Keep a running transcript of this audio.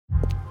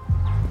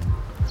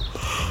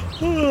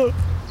The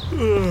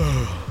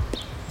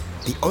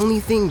only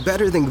thing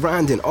better than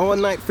grinding all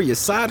night for your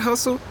side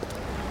hustle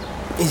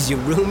is your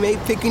roommate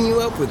picking you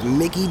up with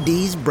Mickey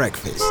D's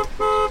breakfast.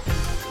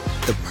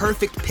 The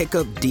perfect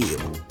pickup deal.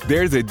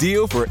 There's a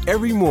deal for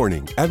every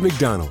morning at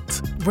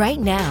McDonald's. Right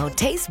now,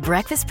 taste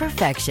breakfast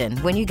perfection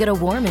when you get a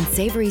warm and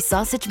savory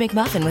sausage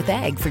McMuffin with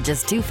egg for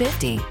just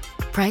 $2.50.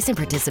 Price and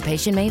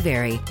participation may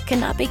vary.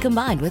 Cannot be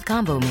combined with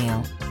combo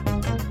meal.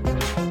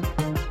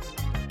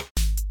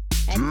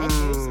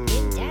 Adventures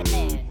in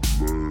Dadland.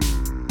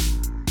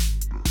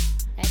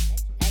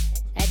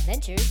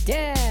 Adventures.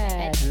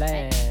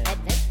 Dadland.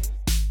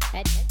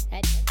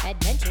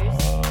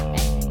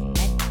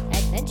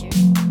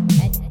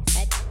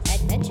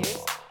 Adventures.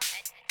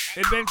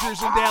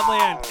 Adventures in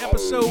Dadland,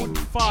 episode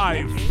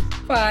 5.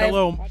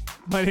 Hello,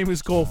 my name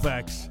is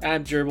Colfax.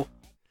 I'm Gerbil.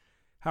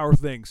 How are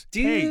things?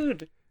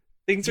 Dude,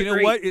 things are you know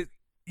great. what?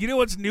 You know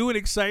what's new and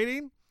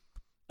exciting?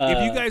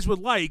 If you guys would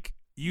like,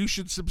 you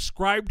should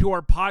subscribe to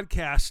our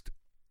podcast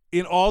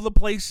in all the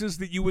places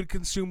that you would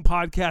consume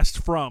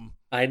podcasts from.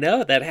 I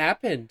know, that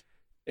happened.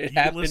 You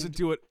can listen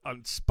to it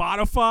on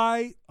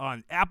Spotify,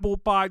 on Apple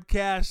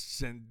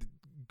Podcasts, and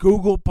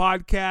Google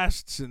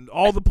Podcasts, and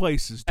all the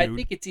places, dude. I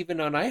think it's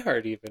even on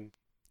iHeart, even.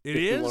 It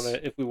is?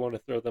 If we want to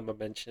throw them a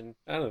mention.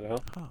 I don't know.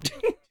 Oh.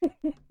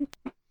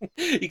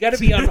 You got to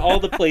be on all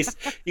the places.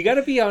 You got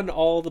to be on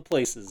all the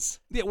places.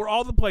 Yeah, we're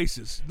all the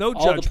places. No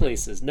judgment. All the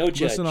places. No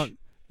judge.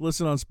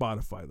 Listen on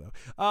Spotify, though.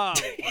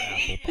 Apple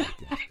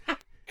Podcast.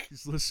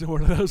 Just listen to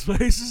one of those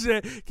places.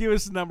 Give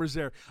us the numbers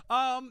there.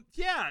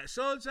 Yeah,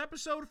 so it's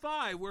episode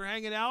 5. We're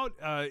hanging out.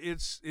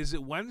 Is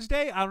it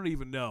Wednesday? I don't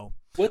even know.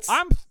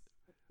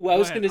 Well,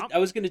 I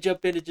was gonna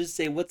jump in and just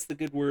say, what's the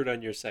good word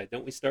on your side?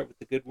 Don't we start with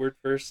the good word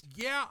first?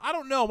 Yeah, I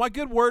don't know. My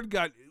good word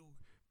got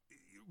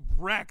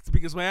wrecked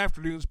because my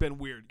afternoon's been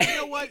weird. You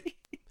know what?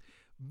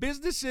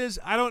 Businesses,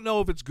 I don't know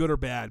if it's good or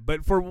bad,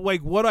 but for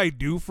like what I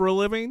do for a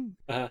living,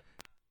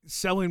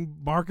 selling,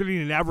 marketing,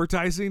 and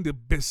advertising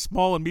to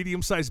small and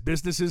medium-sized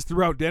businesses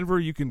throughout Denver,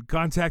 you can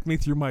contact me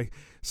through my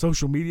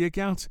social media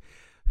accounts.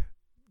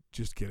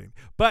 Just kidding.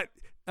 But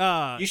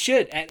you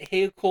should at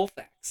Hey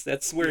Colfax.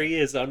 That's where he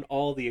is on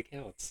all the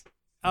accounts.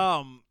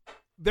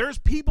 There's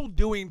people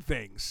doing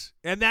things,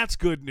 and that's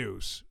good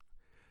news.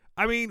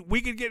 I mean, we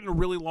could get in a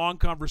really long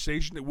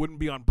conversation that wouldn't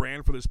be on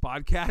brand for this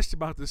podcast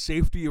about the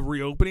safety of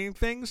reopening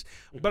things,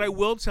 but I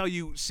will tell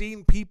you,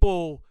 seeing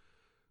people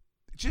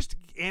just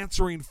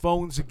answering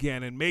phones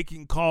again and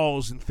making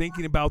calls and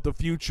thinking about the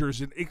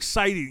futures and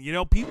exciting. You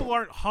know, people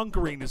aren't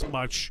hunkering as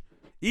much,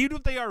 even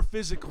if they are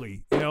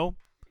physically, you know?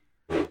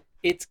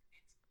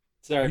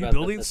 Sorry, are you about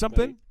building that.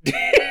 something?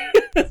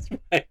 That's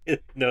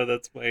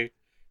my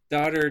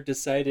daughter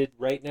decided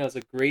right now is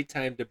a great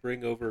time to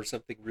bring over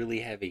something really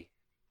heavy.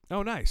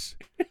 Oh, nice.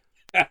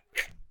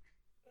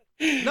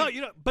 No,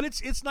 you know, but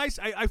it's nice.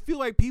 I feel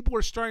like people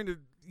are starting to,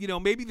 you know,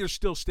 maybe they're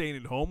still staying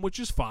at home, which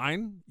is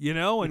fine, you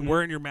know, and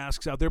wearing your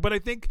masks out there. But I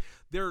think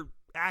they're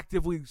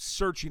actively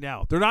searching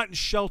out. They're not in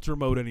shelter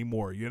mode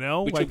anymore, you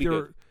know? Which like they're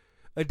good.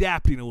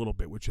 Adapting a little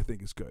bit, which I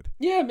think is good.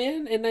 Yeah,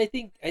 man. And I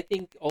think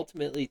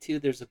ultimately, too,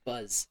 there's a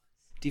buzz.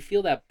 Do you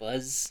feel that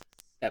buzz?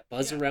 That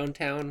buzz around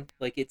town?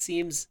 Like, it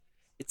seems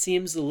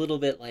a little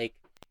bit like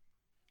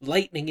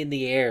lightning in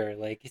the air.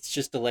 Like, it's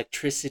just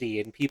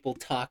electricity and people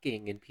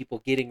talking and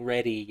people getting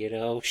ready, you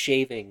know,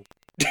 shaving.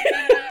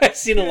 I've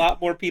seen a lot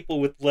more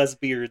people with less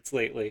beards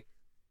lately.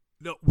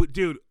 No,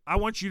 dude, I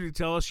want you to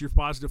tell us your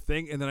positive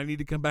thing, and then I need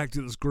to come back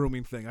to this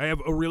grooming thing. I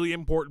have a really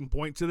important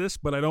point to this,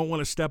 but I don't want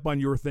to step on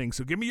your thing.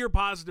 So give me your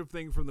positive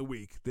thing from the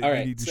week that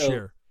you need to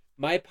share.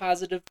 My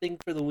positive thing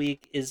for the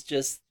week is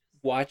just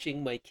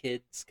watching my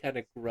kids kind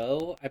of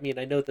grow. I mean,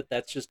 I know that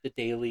that's just a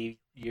daily,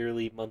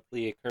 yearly,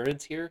 monthly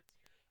occurrence here.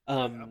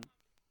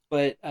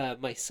 But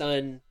my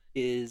son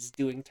is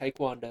doing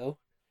Taekwondo,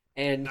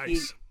 and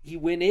nice. he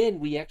went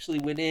in. We actually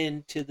went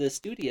into the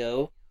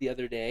studio the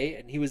other day,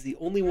 and he was the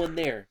only one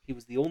there. He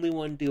was the only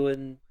one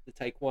doing the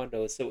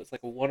Taekwondo, so it's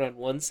like a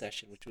one-on-one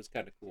session, which was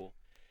kind of cool.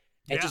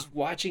 And just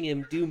watching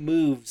him do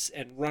moves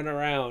and run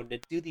around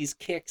and do these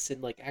kicks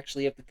and like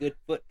actually have the good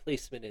foot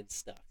placement and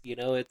stuff. You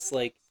know, it's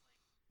like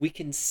we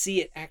can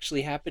see it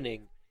actually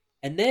happening.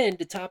 And then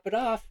to top it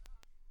off,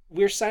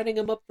 we're signing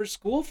him up for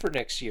school for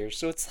next year.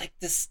 So it's like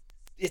this.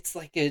 It's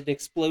like an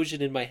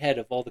explosion in my head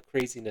of all the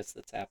craziness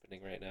that's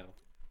happening right now.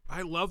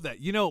 I love that.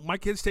 You know, my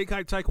kids take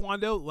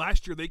Taekwondo.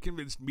 Last year, they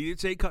convinced me to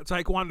take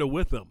Taekwondo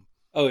with them.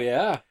 Oh,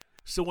 yeah?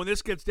 So when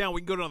this gets down,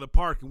 we can go down to the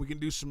park and we can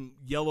do some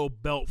yellow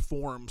belt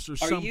forms or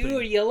something. Are you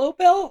a yellow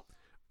belt?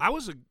 I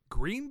was a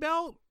green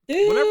belt.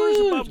 Dude. Whatever is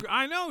above.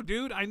 I know,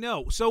 dude. I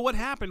know. So what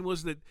happened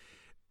was that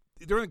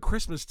during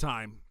Christmas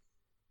time,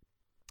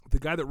 the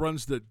guy that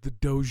runs the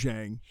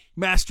Dojang,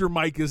 Master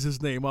Mike is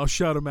his name. I'll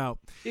shout him out.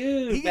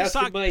 Dude,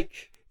 Master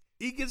Mike.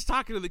 He gets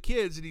talking to the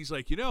kids, and he's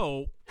like, you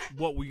know,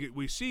 what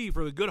we see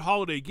for the good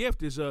holiday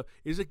gift is a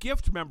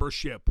gift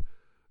membership,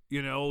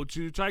 you know,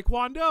 to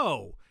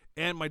Taekwondo.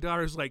 And my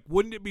daughter's like,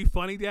 wouldn't it be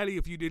funny, Daddy,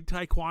 if you did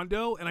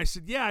Taekwondo? And I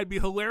said, yeah, it'd be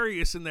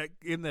hilarious in the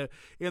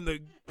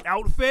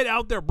outfit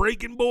out there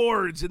breaking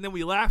boards. And then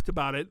we laughed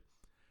about it.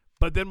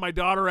 But then my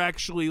daughter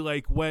actually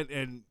like went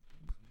and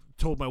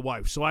told my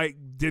wife. So I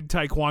did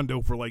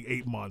taekwondo for like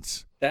 8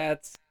 months.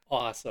 That's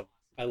awesome.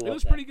 I love It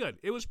was that. pretty good.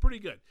 It was pretty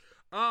good.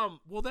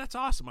 Well, that's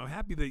awesome. I'm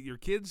happy that your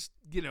kids,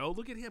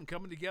 look at him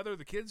coming together.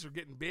 The kids are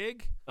getting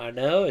big. I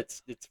know,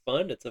 it's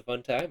fun. It's a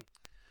fun time.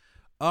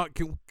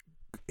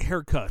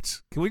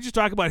 Haircuts. Can we just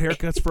talk about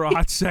haircuts for a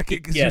hot second?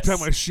 Because Yes. you're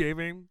talking about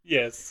shaving.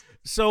 Yes.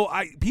 So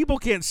people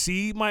can't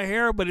see my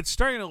hair, but it's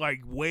starting to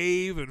like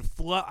wave and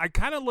fluff. I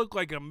kind of look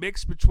like a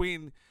mix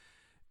between.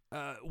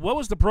 What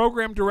was the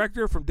program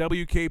director from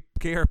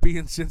WKRP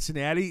in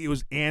Cincinnati? It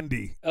was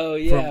Andy. Oh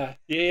yeah.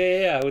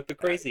 Yeah, with the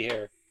crazy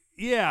hair.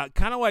 Yeah,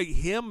 kind of like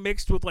him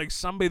mixed with like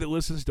somebody that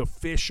listens to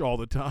Fish all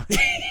the time.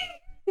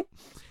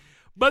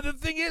 But the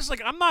thing is,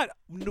 like, I'm not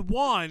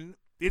one.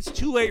 It's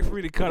too late for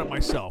me to cut it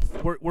myself.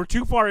 We're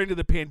too far into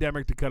the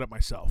pandemic to cut it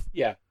myself.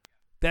 Yeah.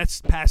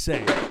 That's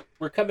passe.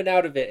 We're coming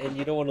out of it, and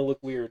you don't want to look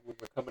weird when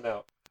we're coming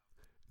out.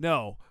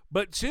 No,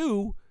 but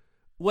two,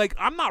 like,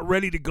 I'm not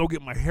ready to go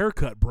get my hair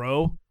cut,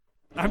 bro.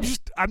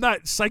 I'm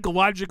not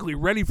psychologically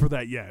ready for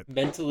that yet.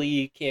 Mentally,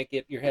 you can't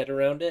get your head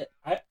around it.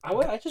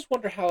 I just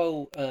wonder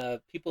how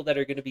people that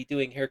are going to be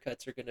doing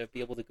haircuts are going to be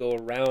able to go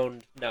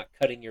around not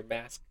cutting your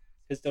mask.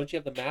 Because don't you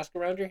have the mask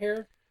around your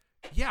hair?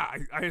 Yeah,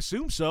 I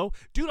assume so.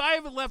 Dude, I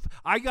haven't left.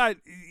 I got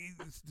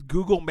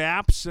Google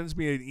Maps sends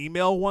me an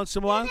email once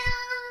a month.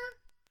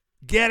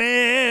 Get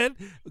in.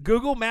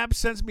 Google Maps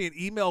sends me an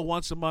email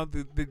once a month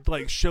that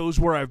like shows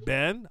where I've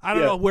been. I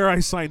don't know where I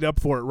signed up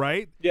for it,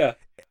 right? Yeah.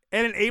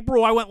 And in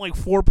April, I went like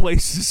 4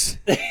 places.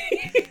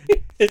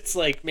 It's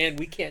like, man,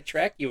 we can't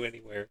track you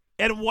anywhere.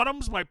 And one of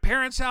them's my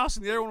parents' house,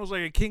 and the other one was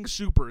like a King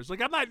Super. It's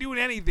like, I'm not doing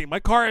anything. My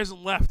car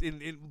hasn't left.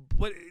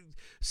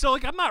 So,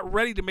 like, I'm not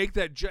ready to make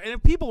that. And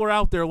if people are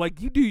out there, like,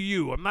 you do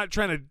you. I'm not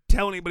trying to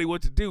tell anybody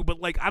what to do.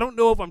 But, like, I don't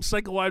know if I'm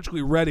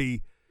psychologically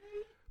ready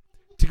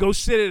to go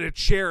sit in a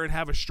chair and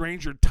have a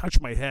stranger touch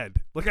my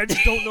head. Like, I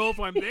just don't know if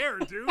I'm there,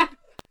 dude.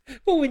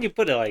 Well, when you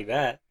put it like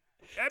that.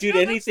 Dude,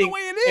 no, that's the way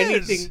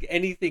it is.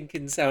 anything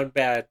can sound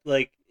bad.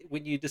 Like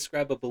when you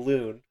describe a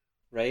balloon,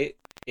 right?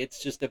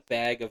 It's just a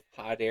bag of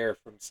hot air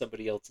from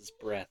somebody else's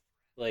breath.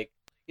 Like,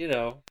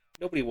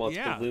 nobody wants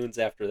balloons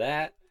after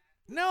that.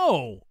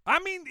 No. I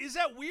mean, is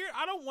that weird?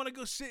 I don't want to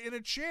go sit in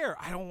a chair.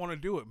 I don't want to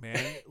do it, man.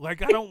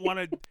 Like, I don't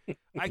want to.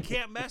 I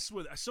can't mess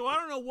with it. So I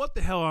don't know what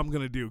the hell I'm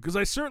going to do because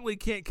I certainly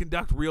can't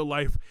conduct real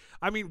life.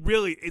 I mean,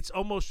 really, it's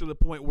almost to the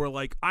point where,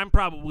 like, I'm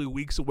probably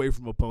weeks away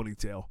from a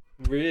ponytail.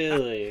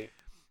 Really?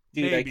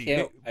 Dude,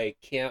 Maybe. I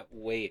can't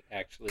wait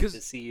actually to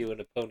see you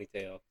in a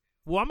ponytail.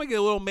 Well, I'm gonna get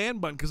a little man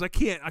bun because I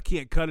can't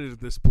cut it at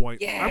this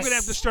point. Yes. I'm gonna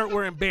have to start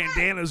wearing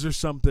bandanas or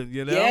something,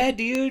 Yeah,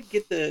 dude,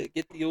 get the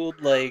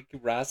old like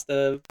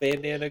Rasta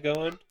bandana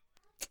going.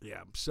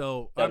 Yeah,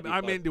 so That'd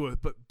I'm be fun. into it,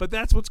 but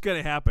that's what's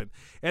gonna happen.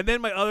 And then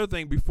my other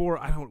thing before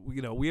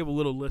we have a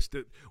little list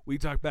that we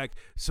talk back.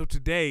 So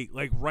today,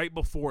 like right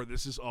before,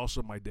 this is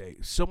also my day.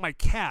 So my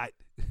cat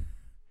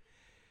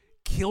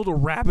killed a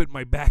rabbit in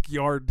my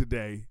backyard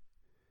today.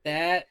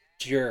 That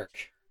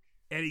jerk.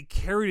 And he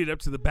carried it up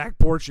to the back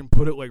porch and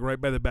put it like right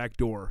by the back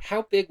door.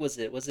 How big was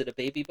it? Was it a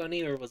baby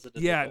bunny or was it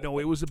a Yeah, no,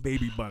 it was a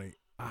baby bunny.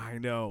 I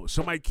know.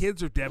 So my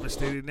kids are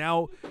devastated.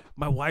 Now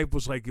my wife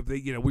was like, if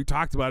they, we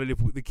talked about it.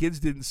 If the kids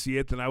didn't see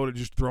it, then I would have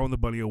just thrown the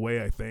bunny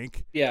away, I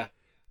think. Yeah.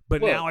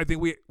 But Well, now I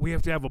think we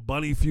have to have a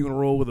bunny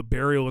funeral with a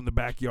burial in the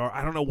backyard.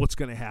 I don't know what's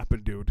going to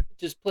happen, dude.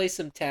 just play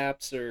some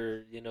taps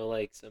or,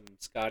 like some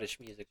Scottish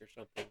music or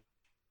something.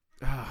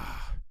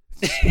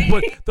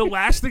 But the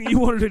last thing you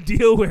wanted to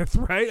deal with,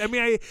 right? I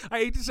mean, I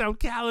hate to sound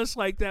callous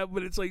like that,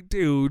 but it's like,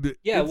 dude.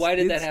 Yeah, why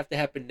did that have to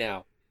happen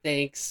now?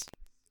 Thanks.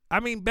 I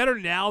mean, better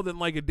now than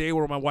like a day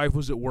where my wife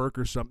was at work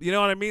or something. You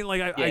know what I mean?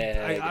 Like,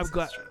 I'm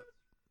glad.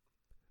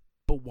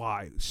 But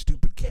why?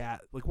 Stupid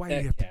cat. Like, why do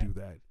you have to do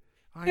that?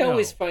 I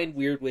always find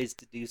weird ways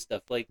to do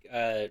stuff. Like,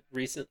 I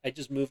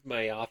just moved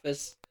my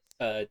office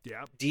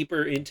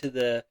deeper into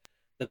the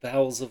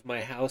bowels of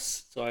my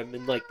house, so I'm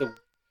in like the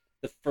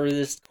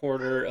furthest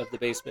corner of the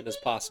basement as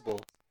possible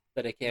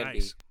that I can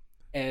be.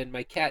 And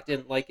my cat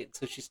didn't like it,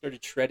 so she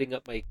started shredding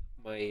up my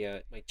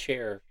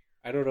chair.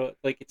 I don't know,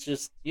 like it's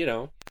just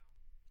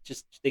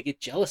just they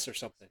get jealous or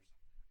something.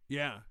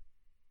 Yeah.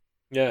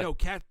 Yeah. No,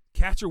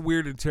 cats are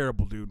weird and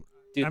terrible, dude.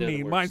 Dude, I they're the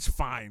mean, worst. mine's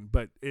fine,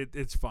 but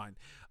it's fine.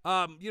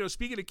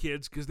 Speaking of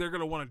kids, because they're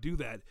gonna want to do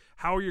that.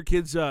 How are your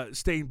kids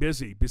staying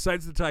busy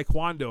besides the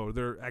taekwondo? Are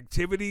there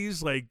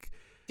activities like,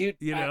 dude?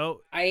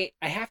 I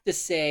have to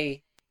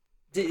say,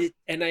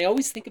 and I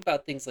always think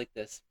about things like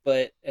this,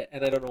 and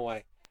I don't know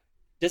why.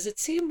 Does it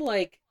seem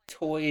like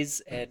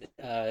toys and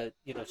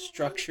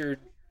structured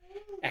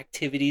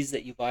activities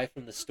that you buy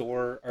from the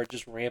store are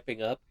just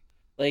ramping up?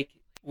 Like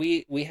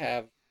we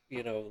have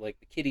like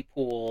the kiddie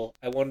pool.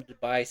 I wanted to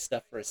buy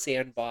stuff for a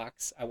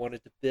sandbox. I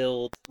wanted to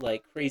build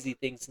like crazy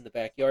things in the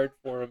backyard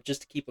for them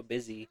just to keep them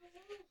busy,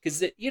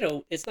 because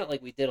it's not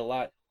like we did a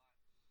lot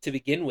to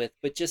begin with,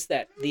 but just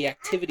that the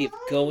activity of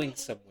going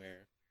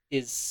somewhere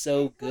is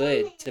so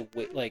good to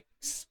like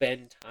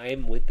spend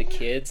time with the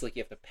kids. Like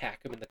you have to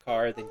pack them in the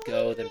car, then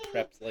go, then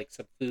prep like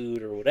some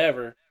food or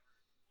whatever.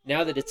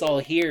 now that it's all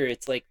here,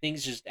 it's like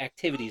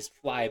activities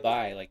fly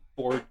by, like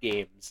board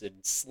games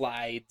and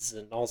slides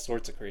and all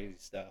sorts of crazy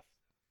stuff.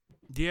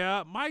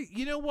 Yeah,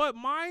 you know what?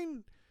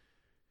 Mine,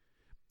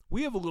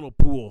 we have a little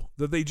pool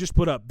that they just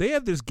put up. They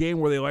have this game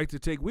where they like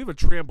to we have a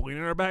trampoline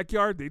in our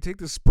backyard. They take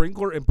the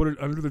sprinkler and put it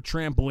under the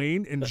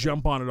trampoline and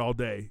jump on it all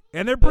day.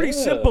 And they're pretty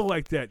simple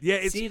like that. Yeah,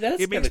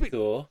 that's kind of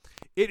cool.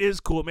 It is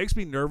cool. It makes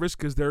me nervous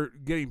because they're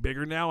getting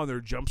bigger now and their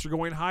jumps are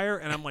going higher.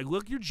 And I'm like,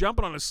 look, you're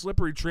jumping on a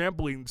slippery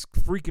trampoline. It's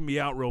freaking me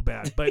out real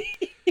bad. But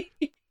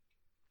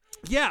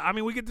yeah, I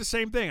mean, we get the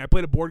same thing. I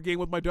played a board game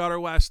with my daughter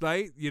last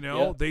night. You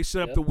know, Yep. they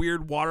set up the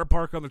weird water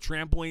park on the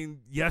trampoline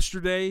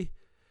yesterday.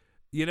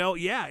 You know,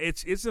 yeah,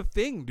 it's a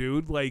thing,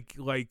 dude. Like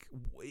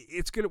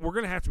we're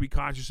gonna have to be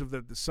conscious of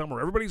that this summer.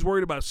 Everybody's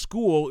worried about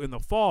school in the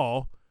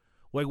fall,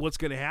 like what's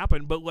gonna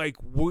happen. But like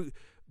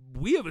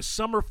we have a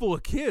summer full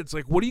of kids.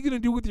 Like, what are you gonna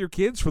do with your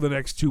kids for the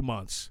next 2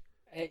 months?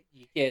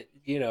 You can't,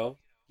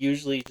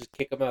 usually you just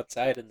kick them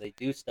outside and they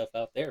do stuff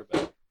out there,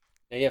 but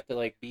now you have to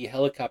like be a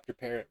helicopter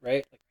parent,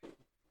 right? Like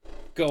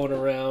going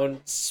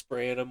around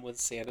spraying them with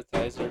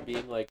sanitizer,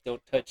 being like,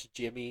 "Don't touch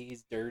Jimmy,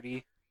 he's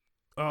dirty."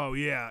 Oh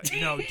yeah,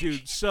 no,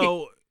 dude.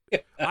 So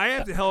I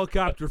have the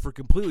helicopter for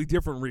completely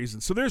different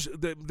reasons. So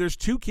there's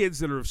 2 kids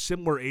that are of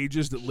similar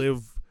ages that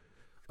live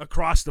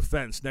across the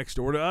fence next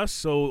door to us.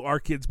 So our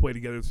kids play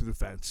together through the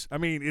fence. I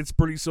mean, it's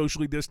pretty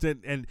socially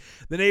distant, and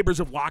the neighbors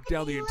have locked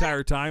down the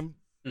entire time.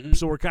 Mm-hmm.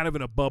 So we're kind of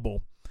in a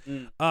bubble.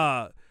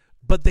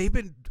 But they've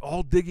been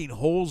all digging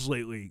holes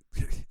lately.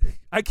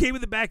 I came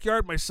in the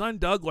backyard. My son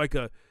dug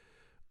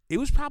it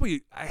was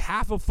probably a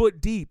half a foot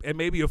deep and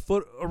maybe a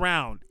foot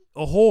around,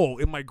 a hole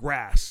in my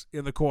grass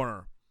in the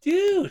corner.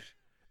 Dude.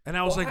 And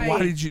I was like, why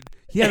did you?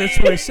 Yeah, that's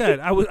what I said.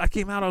 I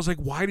came out. I was like,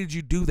 why did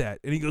you do that?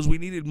 And he goes, we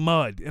needed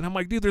mud. And I'm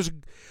like, dude, there's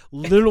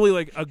literally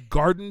like a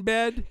garden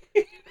bed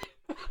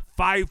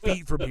 5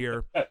 feet from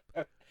here.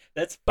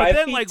 That's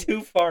 5 feet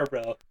too far,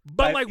 bro.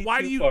 But like,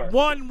 why do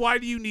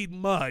you need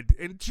mud?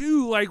 And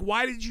 2, like,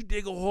 why did you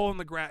dig a hole in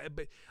the grass?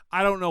 But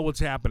I don't know what's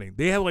happening.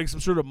 They have like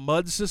some sort of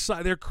mud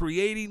society. They're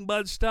creating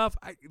mud stuff.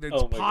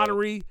 There's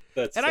pottery.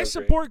 I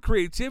support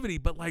creativity,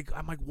 but like,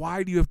 I'm like,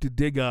 why do you have to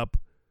dig up?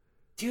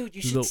 Dude,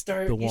 you should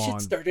start an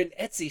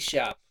Etsy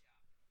shop.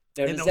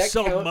 Now, and they'll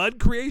sell mud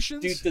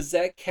creations? Dude, does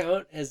that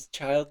count as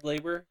child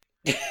labor?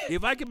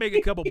 If I can make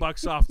a couple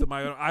bucks off them,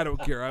 I don't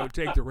care. I would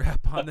take the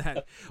rap on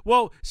that.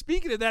 Well,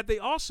 speaking of that, they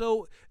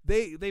also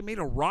they made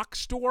a rock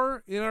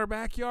store in our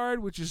backyard,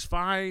 which is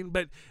fine.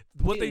 But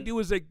what they do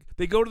is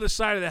they go to the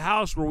side of the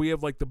house where we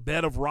have like the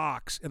bed of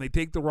rocks, and they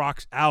take the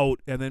rocks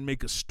out and then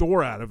make a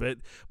store out of it.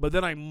 But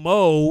then I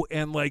mow,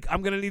 and like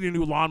I'm gonna need a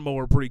new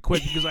lawnmower pretty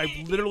quick because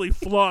I've literally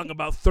flung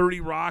about 30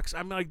 rocks.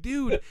 I'm like,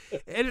 dude,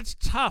 and it's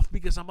tough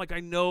because I'm like,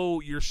 I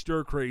know you're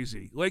stir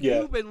crazy. Like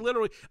you've been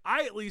literally.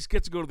 I at least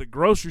get to go to the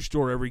grocery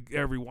store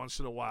every once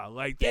in a while.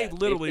 Like they've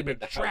literally been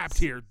trapped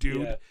here,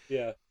 dude.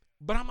 Yeah.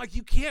 But I'm like,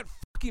 you can't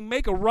fucking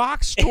make a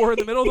rock store in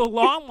the middle of the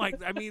lawn like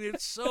that. I mean,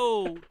 it's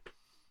so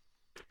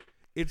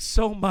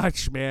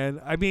much,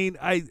 man. I mean,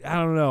 I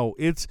don't know.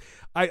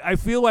 I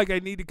feel like I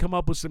need to come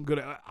up with some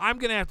good. I'm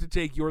gonna have to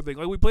take your thing.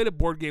 Like we played a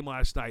board game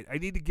last night. I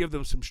need to give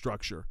them some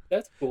structure.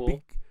 That's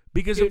cool.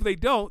 Because if they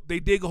don't, they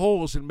dig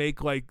holes and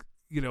make like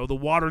the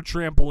water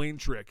trampoline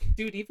trick.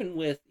 Dude, even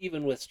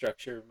with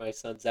structure, my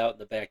son's out in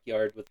the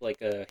backyard with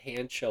like a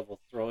hand shovel,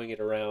 throwing it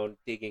around,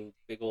 digging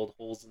big old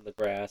holes in the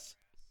grass,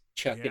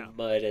 chucking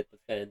mud at the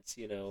fence,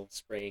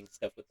 spraying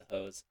stuff with the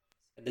hose.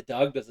 And the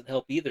dog doesn't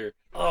help either.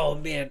 Oh,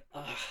 man.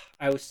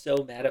 I was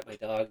so mad at my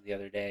dog the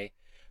other day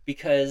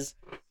because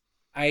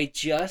I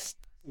just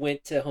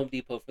went to Home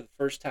Depot for the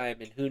first time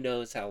in who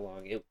knows how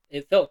long.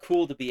 It felt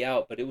cool to be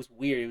out, but it was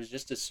weird. It was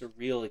just a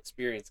surreal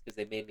experience because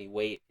they made me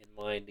wait in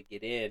line to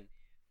get in.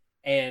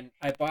 And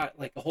I bought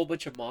like a whole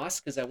bunch of moss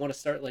because I want to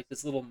start like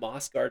this little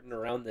moss garden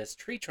around this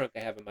tree trunk I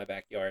have in my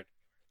backyard.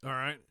 All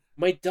right.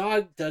 My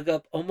dog dug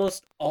up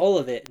almost all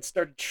of it and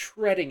started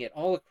shredding it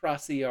all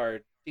across the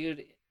yard.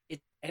 Dude,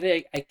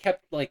 I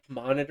kept like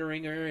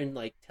monitoring her and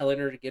like telling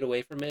her to get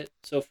away from it.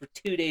 So for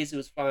 2 days it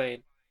was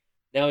fine.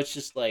 Now it's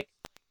just like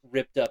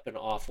ripped up and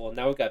awful. And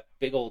now we've got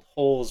big old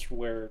holes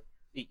where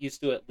it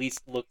used to at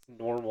least look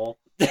normal.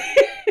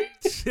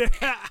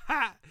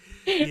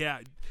 Yeah.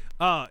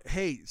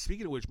 Hey,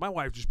 speaking of which, my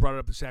wife just brought it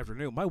up this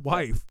afternoon. My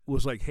wife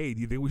was like, hey,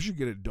 do you think we should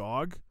get a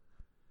dog?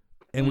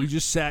 And we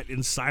just sat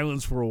in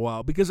silence for a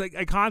while because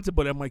I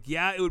contemplated. I'm like,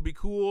 yeah, it would be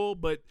cool,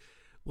 but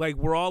like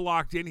we're all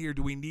locked in here.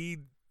 Do we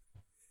need?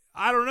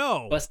 I don't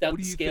know. Bust out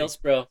the scales,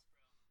 bro.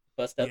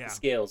 Bust out the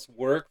scales.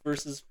 Work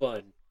versus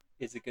fun.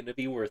 Is it going to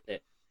be worth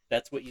it?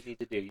 That's what you need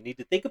to do. You need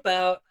to think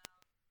about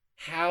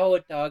how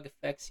a dog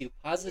affects you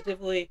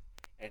positively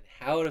and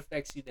how it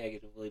affects you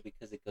negatively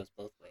because it goes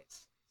both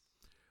ways.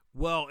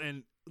 Well,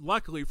 and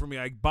luckily for me,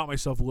 I bought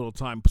myself a little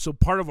time. So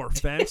part of our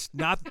fence,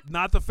 not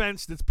the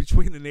fence that's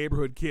between the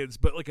neighborhood kids,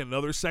 but like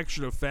another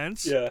section of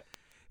fence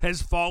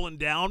has fallen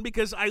down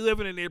because I live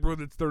in a neighborhood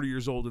that's 30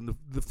 years old and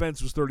the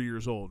fence was 30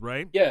 years old,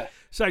 right? Yeah.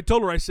 So I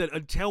told her, I said,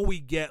 until we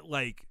get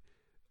like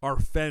our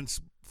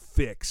fence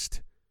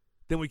fixed,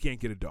 then we can't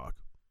get a dog.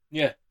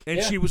 Yeah. And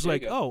Yeah, she was there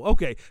like, you go. "Oh,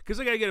 okay," because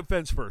I gotta get a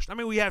fence first. I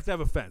mean, we have to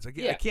have a fence. I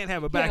can't have a You can't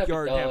have a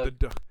backyard and have the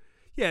dog.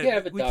 Yeah, You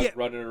have a we dog can't.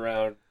 running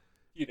around,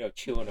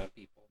 chewing on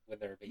people when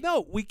they're a baby.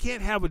 No, we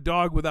can't have a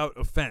dog without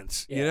a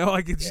fence. Yeah,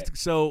 Like it's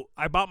so.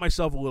 I bought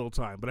myself a little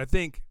time, but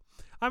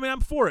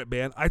I'm for it,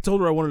 man. I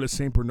told her I wanted a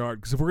Saint Bernard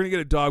because if we're gonna get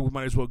a dog, we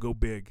might as well go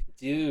big.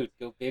 Dude,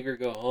 go big or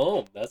go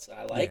home.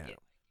 I like it.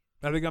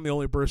 I think I'm the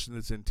only person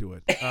that's into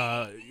it.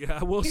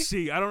 Yeah, we'll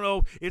see. I don't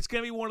know. It's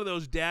gonna be one of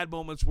those dad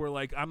moments where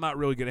like I'm not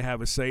really gonna have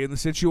a say in the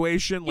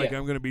situation. Like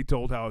I'm gonna be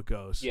told how it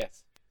goes.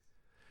 Yes.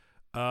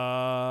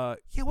 Yeah.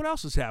 What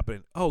else is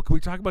happening? Oh, can we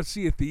talk about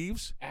Sea of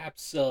Thieves?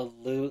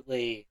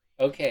 Absolutely.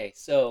 Okay,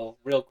 so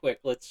real quick,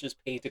 let's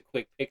just paint a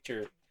quick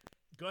picture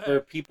Go ahead. for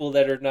people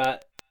that are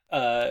not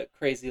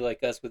crazy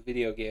like us with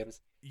video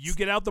games. You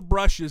get out the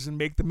brushes and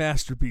make the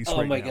masterpiece. Oh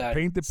right my now. god!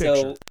 Paint the picture.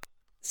 So,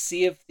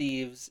 Sea of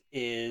Thieves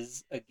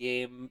is a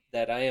game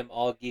that I am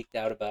all geeked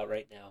out about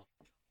right now.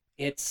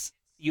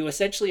 You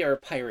essentially are a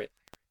pirate,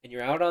 and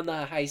you're out on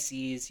the high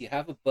seas. You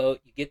have a boat.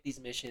 You get these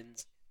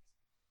missions,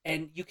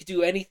 and you could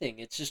do anything.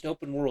 It's just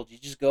open world. You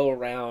just go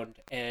around,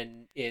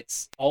 and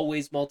it's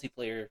always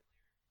multiplayer.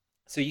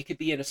 So you could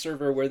be in a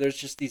server where there's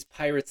just these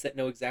pirates that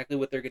know exactly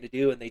what they're going to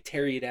do, and they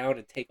tear you down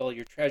and take all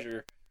your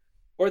treasure.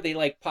 Or they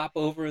like pop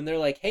over and they're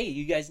like, "Hey,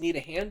 you guys need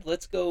a hand?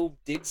 Let's go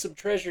dig some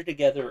treasure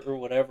together," or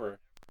whatever.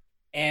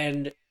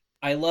 And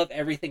I love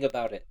everything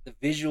about it. The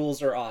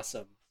visuals are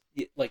awesome.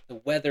 Like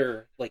the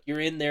weather, like you're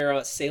in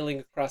there sailing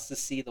across the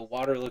sea. The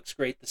water looks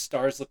great. The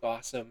stars look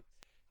awesome.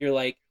 You're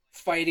like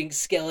fighting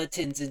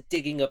skeletons and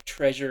digging up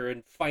treasure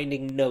and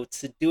finding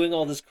notes and doing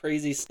all this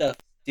crazy stuff.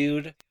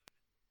 Dude,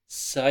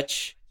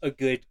 such a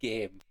good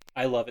game.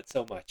 I love it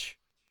so much.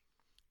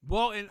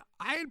 Well, and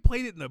I had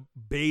played it in the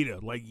beta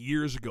like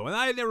years ago, and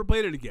I had never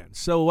played it again.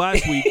 So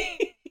last week,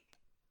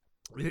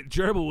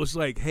 Gerbil was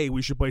like, "Hey,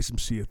 we should play some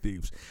Sea of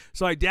Thieves."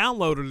 So I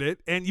downloaded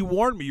it, and you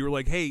warned me. You were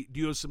like, "Hey, do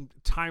you have some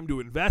time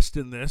to invest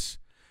in this?"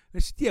 And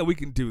I said, "Yeah, we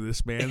can do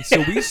this, man."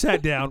 So we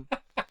sat down.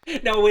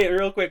 Now, wait,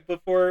 real quick,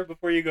 before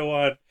you go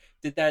on,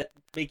 did that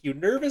make you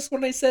nervous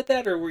when I said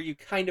that, or were you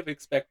kind of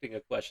expecting a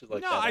question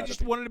like that? No, I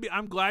just wanted to be.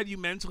 I'm glad you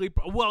mentally.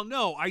 Well,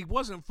 no, I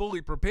wasn't fully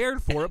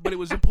prepared for it, but it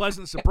was a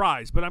pleasant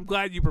surprise. But I'm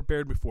glad you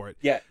prepared me for it.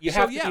 Yeah, you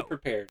have to be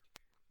prepared,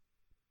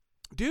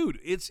 dude.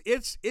 It's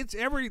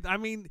everything. I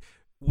mean,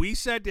 we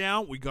sat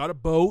down, we got a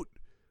boat,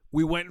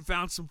 we went and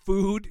found some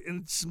food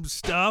and some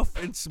stuff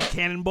and some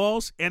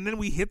cannonballs, and then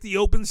we hit the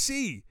open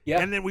sea. Yeah,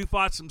 and then we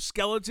fought some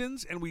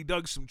skeletons and we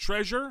dug some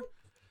treasure,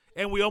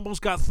 and we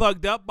almost got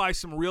thugged up by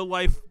some real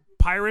life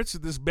pirates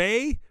at this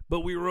bay,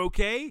 but we were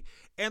okay.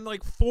 And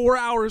like 4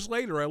 hours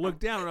later, I looked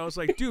down and I was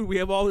like, "Dude, we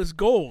have all this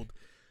gold."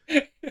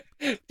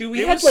 Dude, we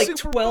had like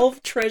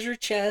 12 treasure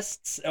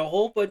chests, a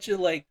whole bunch of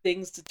like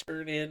things to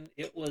turn in.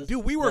 It was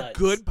we were nuts.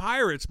 good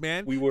pirates,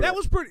 man. We were. That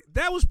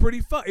was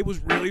pretty fun. It was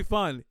really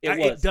fun.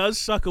 It does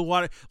suck a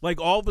lot of, like,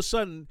 all of a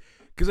sudden,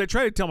 because I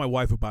tried to tell my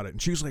wife about it,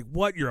 and she was like,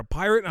 "What? You're a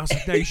pirate?" And I was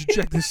like, "No, you should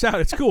check this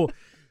out. It's cool."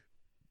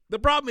 The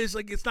problem is,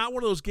 like, it's not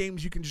one of those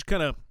games you can just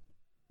kind of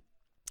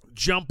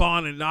jump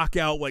on and knock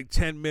out like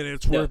 10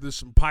 minutes worth of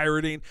some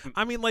pirating.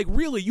 I mean, like,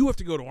 really, you have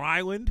to go to an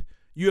island.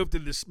 You have to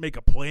just make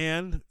a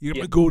plan. You're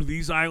going to go to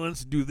these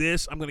islands and do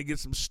this. I'm going to get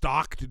some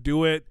stock to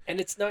do it. And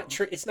it's not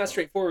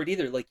straightforward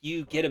either. Like,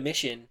 you get a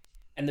mission,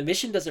 and the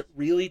mission doesn't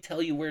really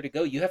tell you where to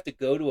go. You have to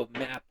go to a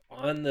map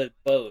on the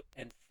boat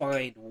and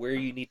find where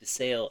you need to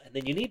sail, and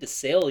then you need to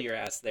sail your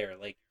ass there.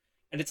 Like,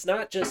 and it's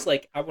not just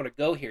like, I want to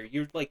go here.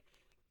 You're like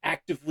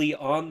actively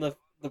on the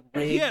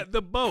rig,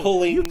 the boat,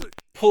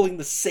 pulling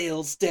the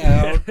sails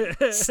down,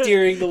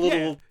 steering the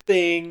little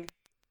thing.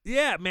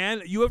 Yeah,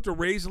 man, you have to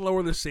raise and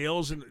lower the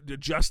sails and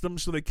adjust them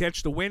so they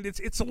catch the wind.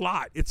 It's a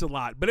lot. It's a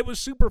lot. But it was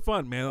super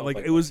fun, man.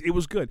 It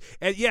was good.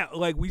 And yeah,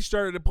 like, we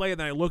started to play and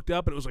then I looked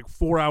up and it was like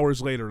 4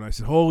 hours later and I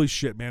said, "Holy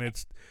shit, man,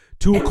 it's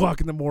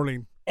 2:00 in the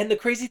morning." And the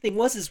crazy thing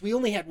is we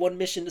only had one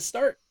mission to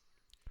start.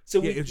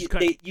 So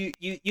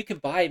you can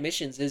buy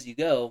missions as you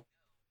go,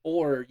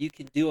 or you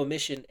can do a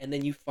mission and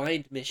then you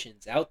find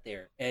missions out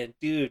there. And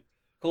dude,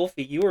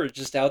 Colfie, you were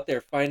just out there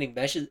finding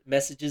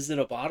messages in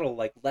a bottle,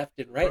 like, left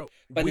and right. Bro,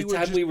 by the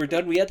time we were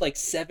done, we had like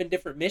 7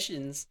 different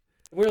missions.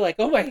 We were like,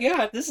 "Oh my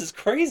god, this is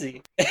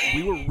crazy."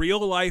 We were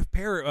real life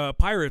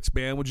pirates,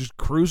 man. We're just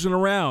cruising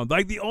around.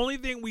 Like, the only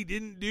thing we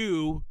didn't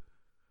do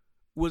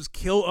was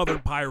kill other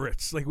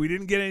pirates. Like, we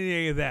didn't get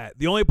any of that.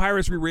 The only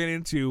pirates we ran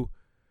into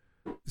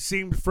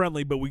seemed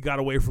friendly, but we got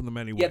away from them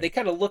anyway. Yeah, they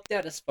kind of looked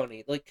at us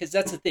funny, like, because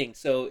that's the thing.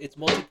 So it's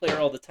multiplayer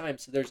all the time.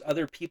 So there's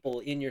other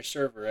people in your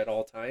server at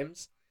all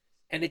times.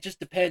 And it just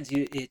depends.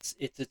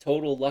 It's a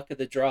total luck of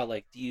the draw.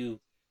 Like, do you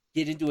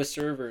get into a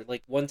server?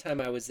 Like, one time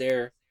I was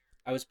there,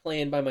 I was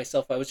playing by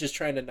myself. I was just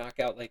trying to knock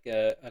out like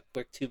a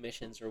quick 2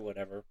 missions or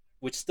whatever,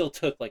 which still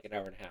took like an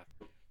hour and a half.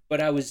 But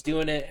I was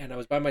doing it, and I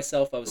was by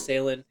myself. I was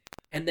sailing,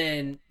 and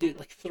then, dude,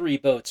 like 3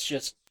 boats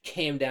just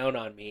came down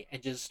on me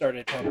and just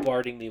started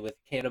bombarding me with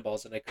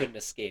cannonballs, and I couldn't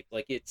escape.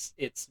 Like, it's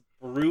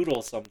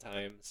brutal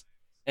sometimes,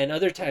 and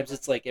other times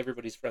it's like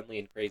everybody's friendly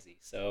and crazy.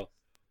 So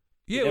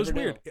yeah, it was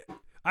weird.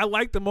 I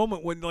like the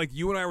moment when like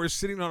you and I were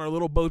sitting on our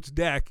little boat's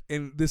deck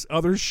and this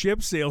other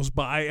ship sails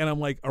by and I'm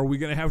like, are we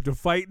going to have to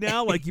fight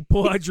now? Like you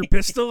pull out your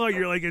pistol and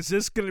you're like, is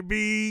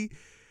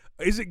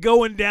it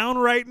going down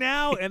right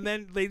now? And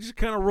then they just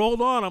kind of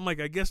rolled on. I'm like,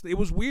 I guess it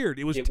was weird.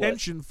 It was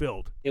tension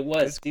filled. It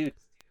was, dude.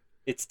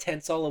 It's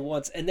tense all at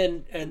once. And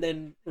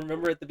then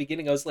remember at the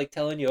beginning I was like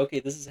telling you, okay,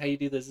 this is how you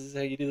do this. This is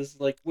how you do this.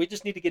 Like, we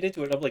just need to get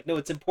into it. And I'm like, no,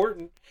 it's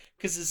important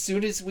because as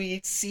soon as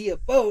we see a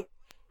boat,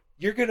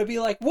 you're going to be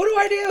like, what do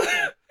I do?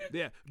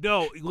 Yeah.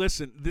 No,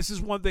 listen, this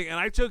is one thing. And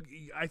I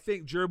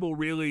think Gerbil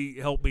really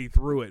helped me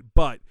through it.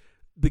 But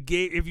the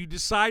game, if you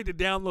decide to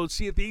download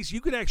Sea of Thieves,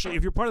 you could actually,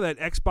 if you're part of that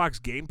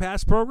Xbox Game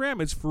Pass program,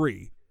 it's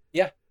free.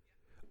 Yeah.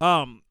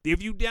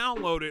 If you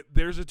download it,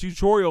 there's a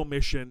tutorial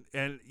mission,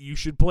 and you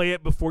should play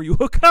it before you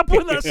hook up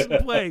with us and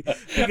play,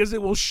 because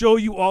it will show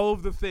you all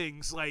of the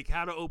things, like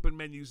how to open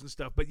menus and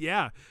stuff. But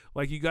yeah,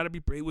 like you got to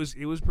be. It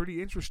was pretty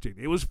interesting.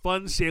 It was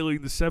fun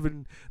sailing the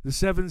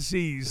seven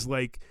seas,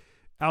 like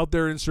out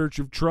there in search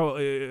of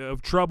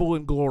trouble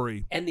and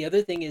glory. And the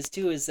other thing is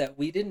too is that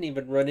we didn't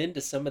even run into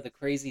some of the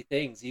crazy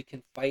things. You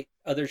can fight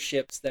other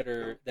ships that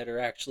are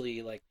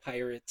actually like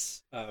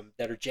pirates,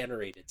 that are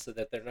generated so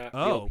that they're not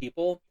real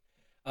people.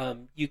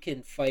 You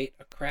can fight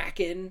a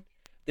kraken.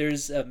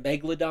 There's a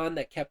megalodon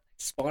that kept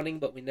spawning,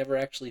 but we never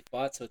actually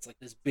fought. So it's like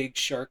this big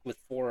shark with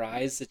 4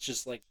 eyes that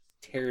just like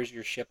tears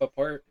your ship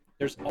apart.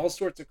 There's all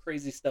sorts of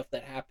crazy stuff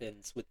that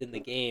happens within the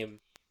game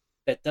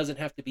that doesn't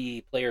have to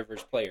be player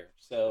versus player.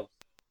 So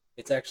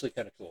it's actually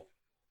kind of cool.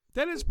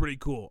 That is pretty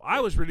cool. I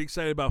was pretty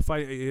excited about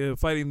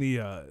fighting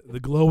the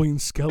glowing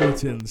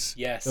skeletons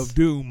of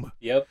Doom.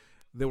 Yep.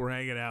 That were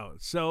hanging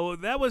out. So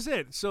that was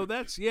it. So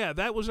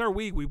that was our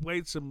week. We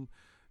played some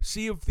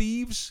Sea of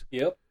Thieves.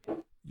 Yep.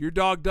 Your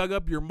dog dug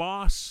up your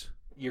moss.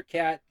 Your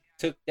cat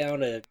took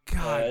down a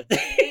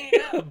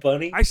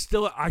bunny. I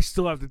still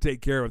have to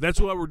take care of it.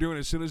 That's what we're doing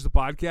as soon as the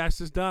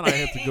podcast is done. I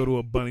have to go to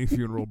a bunny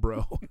funeral,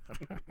 bro.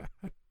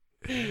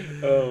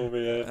 Oh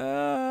man.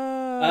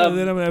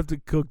 Then I'm gonna have to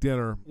cook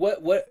dinner.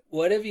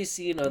 What have you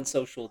seen on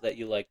social that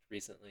you liked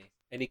recently?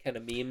 Any kind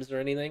of memes or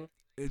anything?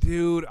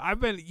 Dude, I've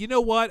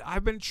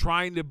been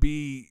trying to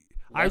be.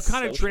 I've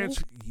kind of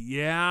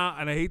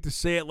and I hate to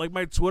say it, like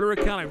my Twitter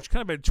account, I've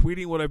kind of been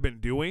tweeting what I've been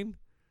doing,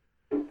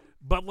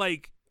 but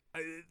like,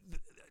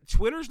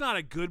 Twitter's not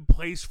a good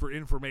place for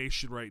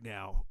information right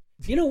now.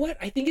 You know what?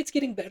 I think it's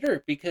getting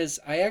better because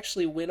I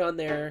actually went on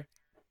there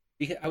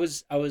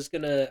because I was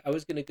gonna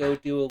go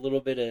do a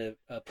little bit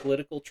of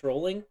political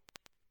trolling,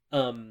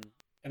 and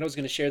I was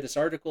gonna share this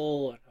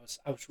article, and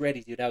I was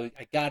ready, dude. I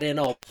got in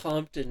all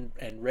pumped and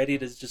ready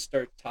to just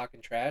start talking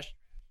trash.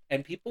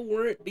 And people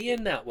weren't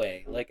being that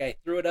way. Like, I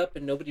threw it up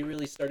and nobody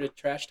really started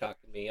trash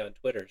talking me on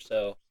Twitter.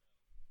 So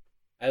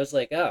I was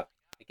like, I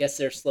guess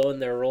they're slowing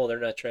their roll. They're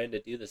not trying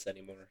to do this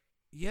anymore.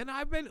 Yeah, and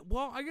I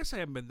guess I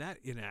haven't been that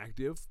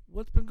inactive.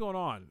 What's been going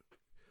on?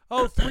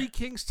 Oh, Three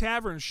Kings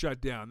Tavern shut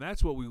down.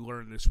 That's what we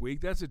learned this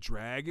week. That's a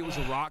drag. It was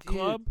a rock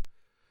club.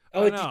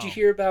 Oh, did you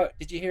hear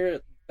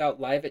about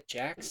Live at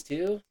Jack's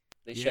too?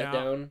 They shut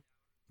down.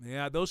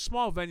 Yeah, those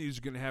small venues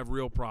are going to have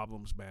real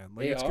problems, man.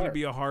 Like it's going to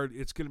be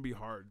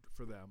hard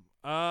for them.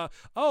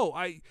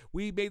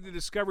 We made the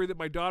discovery that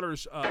my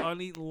daughter's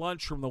uneaten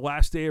lunch from the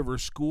last day of her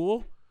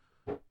school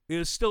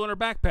is still in her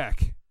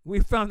backpack. We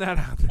found that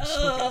out this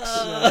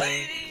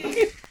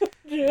week.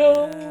 So,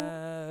 no.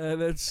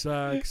 That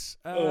sucks.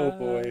 Oh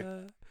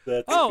boy.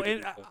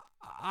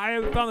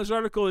 I found this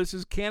article that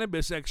says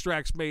cannabis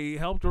extracts may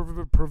help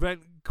to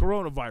prevent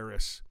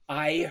coronavirus.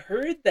 I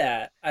heard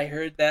that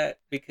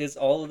because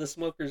all of the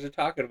smokers are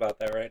talking about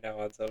that right now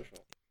on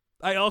social.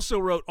 I also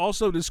wrote,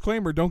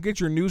 disclaimer, don't get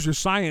your news or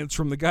science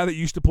from the guy that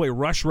used to play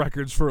Rush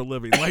records for a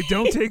living. Like,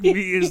 don't take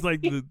me as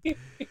like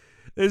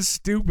it's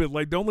stupid.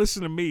 Like, don't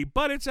listen to me.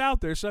 But it's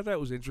out there, so I thought it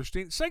was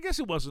interesting. So I guess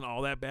it wasn't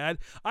all that bad.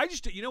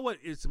 You know what?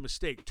 It's a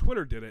mistake.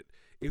 Twitter did it.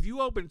 If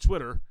you open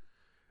Twitter,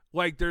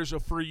 like there's a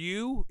For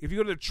You. If you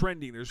go to the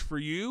trending, there's For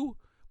You.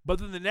 But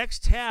then the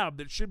next tab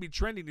that should be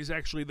trending is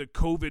actually the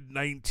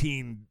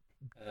COVID-19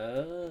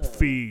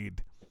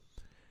 feed.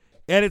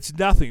 And it's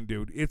nothing,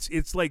 dude.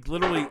 It's like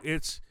literally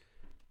it's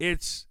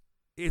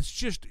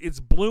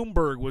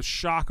Bloomberg with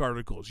shock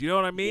articles. You know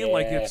what I mean? Yeah.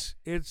 Like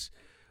it's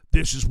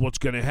this is what's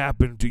going to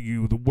happen to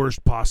you, the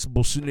worst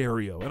possible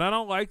scenario. And I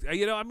don't like,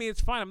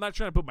 it's fine. I'm not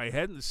trying to put my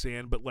head in the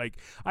sand, but like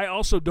I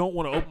also don't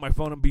want to open my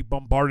phone and be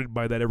bombarded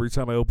by that every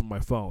time I open my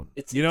phone.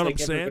 You know what I'm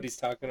saying? Everybody's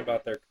talking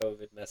about their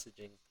COVID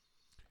messaging.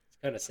 It's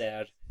kind of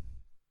sad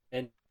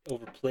and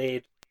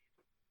overplayed.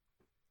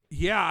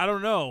 Yeah, I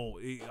don't know.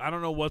 I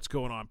don't know what's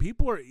going on.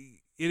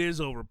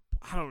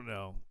 I don't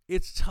know.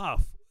 It's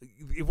tough.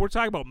 If we're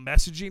talking about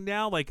messaging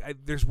now, like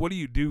what do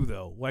you do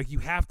though? Like you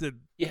have to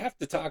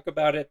talk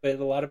about it, but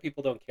a lot of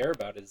people don't care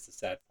about it is the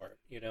sad part,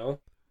 you know?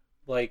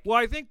 Like, well,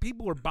 I think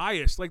people are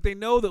biased. Like they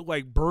know that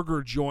like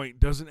Burger Joint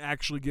doesn't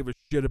actually give a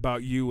shit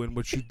about you and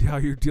how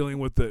you're dealing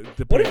with the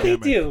what pandemic. If they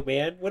do,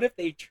 man? What if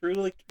they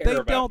truly care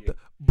about you?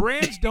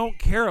 Brands don't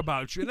care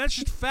about you, and that's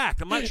just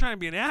fact. I'm not trying to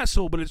be an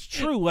asshole, but it's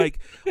true. Like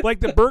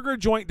the Burger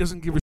Joint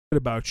doesn't give a shit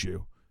about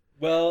you.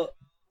 Well,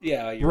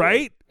 Yeah, you're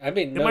right? I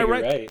mean, Am no, I you're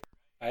right?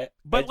 right.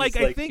 But, I just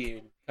I think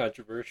being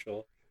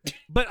controversial.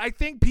 But I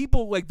think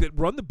people like that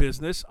run the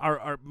business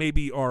are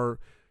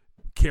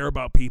care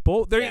about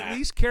people. They Yeah. at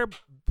least care.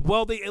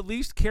 Well, they at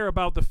least care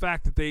about the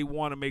fact that they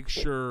want to make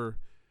sure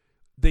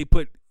they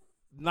put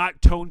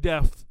not tone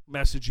deaf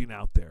messaging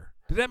out there.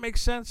 Did that make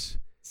sense?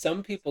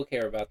 Some people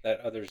care about that,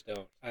 others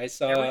don't. I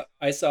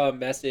saw a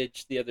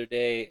message the other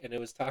day, and it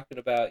was talking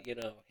about,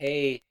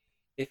 hey,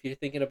 if you're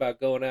thinking about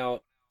going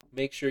out,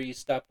 make sure you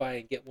stop by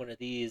and get one of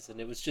these.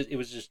 And it was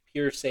just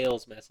pure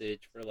sales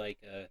message for like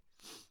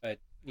a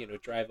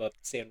drive up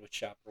sandwich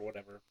shop or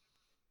whatever.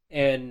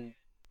 And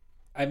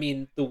I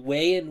mean, the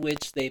way in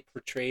which they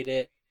portrayed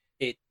it,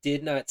 it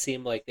did not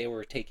seem like they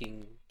were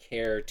taking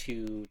care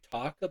to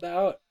talk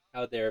about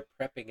how they're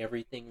prepping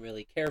everything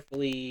really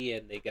carefully,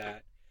 and they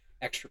got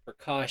extra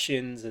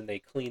precautions and they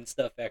clean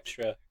stuff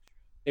extra.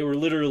 They were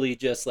literally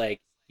just like,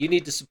 you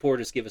need to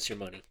support us, give us your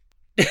money.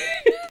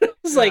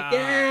 It's like,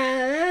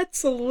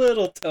 that's a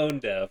little tone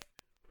deaf.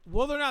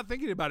 Well, they're not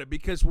thinking about it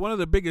because one of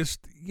the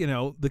biggest,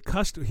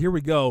 here we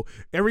go.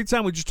 Every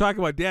time we just talk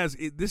about dads,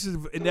 this is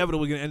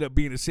inevitably going to end up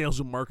being a sales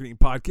and marketing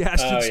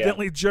podcast,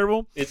 incidentally,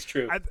 Gerbil. It's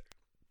true.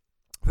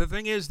 The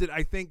thing is that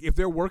I think if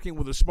they're working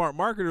with a smart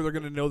marketer, they're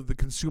going to know that the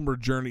consumer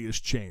journey has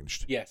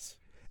changed. Yes.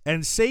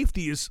 And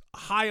safety is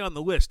high on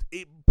the list.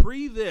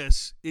 Pre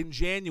this in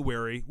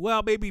January,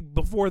 well, maybe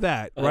before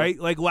that, right?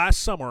 Like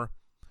last summer,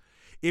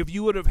 if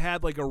you would have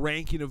had like a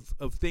ranking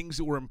of things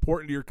that were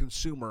important to your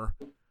consumer,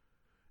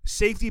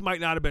 safety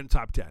might not have been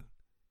top 10.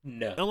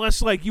 No.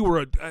 Unless like you were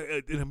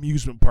an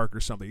amusement park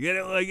or something.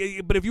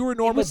 But if you were a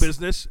normal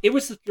business. It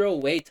was the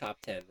throwaway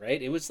top 10,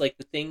 right? It was like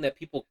the thing that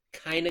people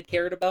kind of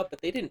cared about,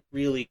 but they didn't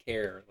really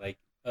care. Like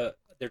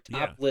their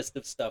top list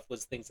of stuff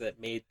was things that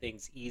made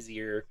things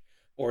easier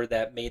or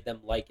that made them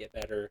like it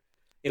better.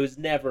 It was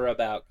never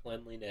about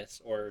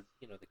cleanliness or,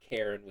 the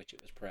care in which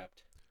it was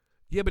prepped.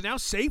 Yeah, but now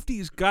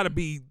safety's got to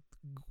be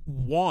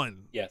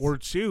 1 or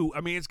 2.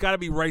 I mean, it's got to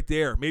be right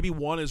there. Maybe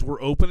 1 is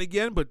we're open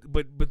again, but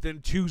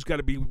then 2's got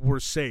to be we're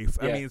safe.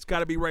 I mean, it's got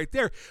to be right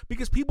there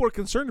because people are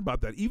concerned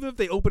about that. Even if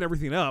they open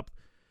everything up.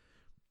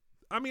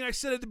 I mean, I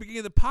said at the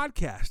beginning of the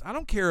podcast, I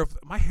don't care if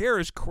my hair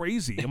is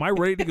crazy. Am I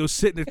ready to go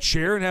sit in a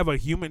chair and have a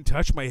human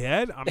touch my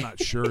head? I'm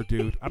not sure,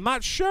 dude. I'm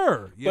not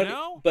sure, you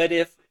know? But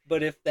if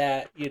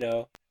that,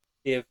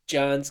 if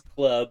John's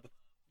Club,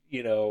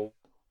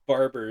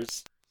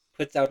 barbers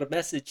puts out a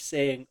message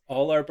saying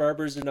all our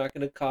barbers are not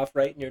going to cough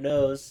right in your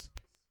nose,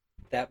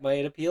 that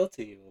might appeal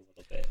to you a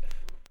little bit.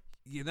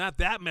 Yeah, not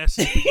that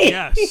message, but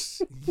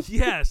yes.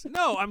 Yes.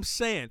 No, I'm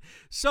saying.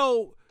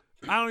 So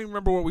I don't even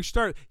remember where we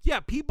started.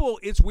 Yeah, people,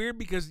 it's weird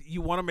because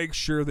you want to make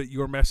sure that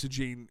your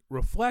messaging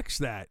reflects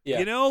that. Yeah.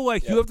 You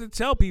have to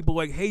tell people,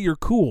 like, hey, you're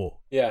cool.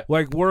 Yeah.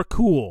 Like, we're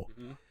cool.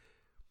 Mm-hmm.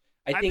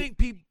 I think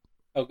people.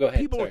 Oh, go ahead.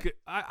 People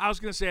I was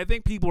going to say, I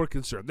think people are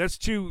concerned. That's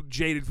too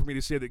jaded for me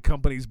to say that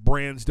companies,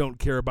 brands don't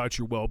care about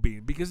your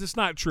well-being because it's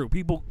not true.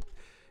 People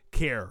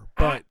care,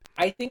 but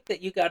I think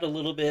that you got a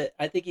little bit.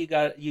 I think you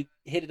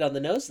hit it on the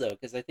nose though,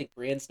 because I think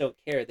brands don't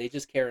care. They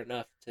just care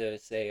enough to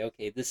say,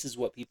 okay, this is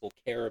what people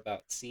care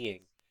about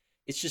seeing.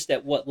 It's just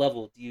at what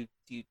level do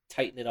you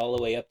tighten it all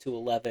the way up to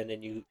 11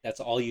 and that's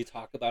all you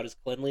talk about is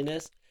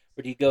cleanliness,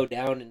 or do you go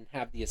down and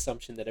have the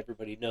assumption that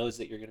everybody knows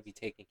that you're going to be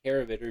taking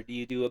care of it, or do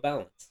you do a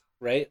balance?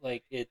 Right?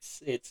 Like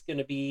it's going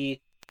to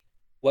be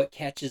what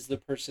catches the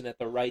person at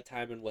the right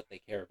time and what they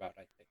care about,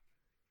 I think.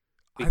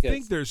 Because I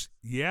think there's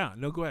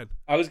go ahead.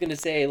 I was going to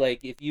say,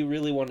 like, if you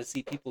really want to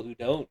see people who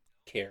don't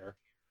care,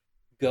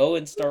 go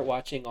and start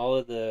watching all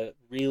of the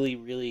really,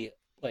 really,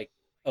 like,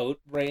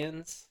 oat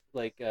brands,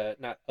 like,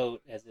 not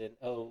oat as in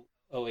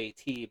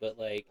OAT, but,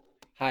 like,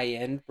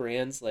 high-end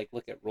brands, like,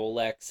 look at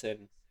Rolex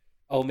and,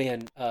 oh,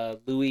 man,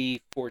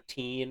 Louis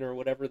XIV or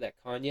whatever that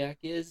cognac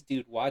is.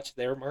 Dude, watch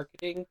their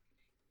marketing.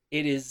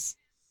 It is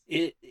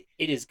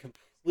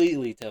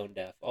completely tone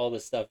deaf, all the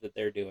stuff that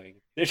they're doing.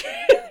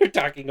 They're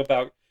talking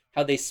about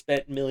how they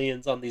spent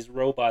millions on these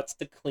robots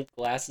to clink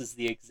glasses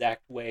the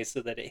exact way so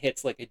that it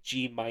hits like a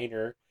G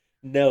minor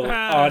note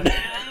on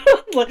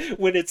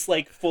when it's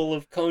like full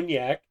of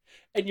cognac.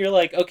 And you're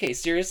like, okay,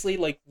 seriously?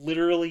 Like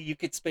literally you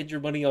could spend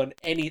your money on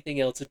anything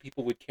else and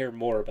people would care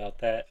more about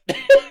that.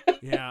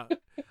 Yeah.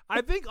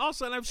 I think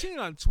also, and I've seen it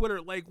on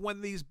Twitter, like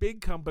when these big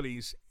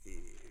companies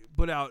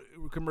put out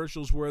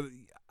commercials where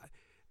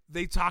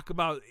they talk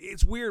about,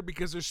 it's weird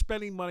because they're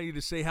spending money to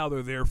say how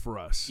they're there for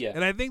us. Yeah.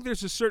 And I think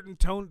there's a certain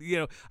tone,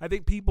 I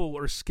think people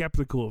are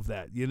skeptical of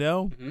that,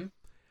 Mm-hmm.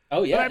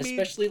 Oh, yeah,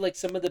 especially like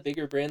some of the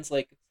bigger brands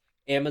like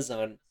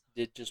Amazon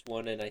did just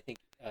one, and I think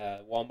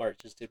Walmart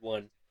just did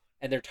one,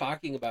 and they're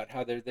talking about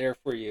how they're there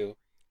for you.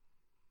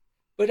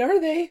 But are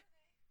they?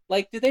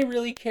 Like, do they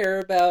really care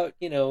about,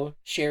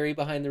 Sherry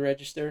behind the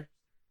register?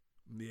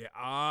 Yeah,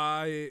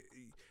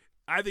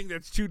 I think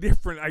that's two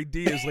different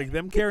ideas. Like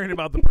them caring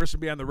about the person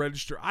behind the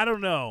register. I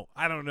don't know,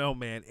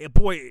 man.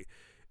 Boy,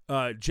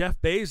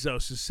 Jeff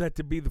Bezos is set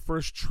to be the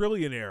first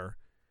trillionaire.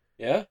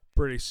 Yeah.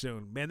 Pretty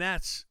soon, man.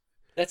 That's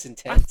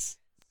intense.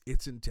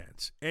 It's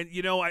intense, and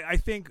I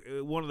think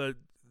one of the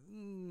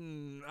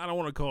I don't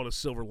want to call it a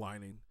silver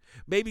lining.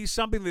 Maybe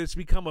something that's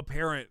become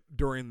apparent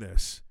during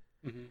this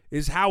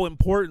is how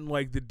important,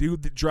 like, the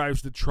dude that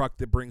drives the truck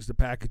that brings the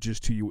packages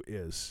to you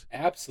is.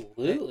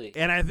 Absolutely.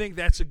 And I think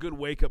that's a good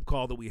wake-up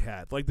call that we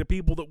had. Like, the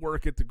people that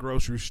work at the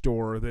grocery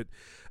store that,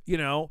 you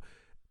know,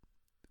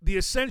 the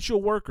essential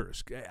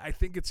workers. I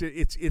think it's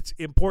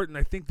important.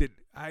 I think that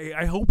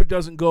I hope it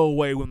doesn't go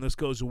away when this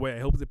goes away. I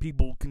hope that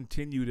people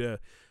continue to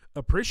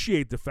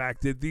appreciate the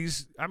fact that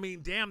these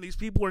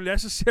people are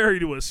necessary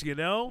to us, you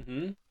know?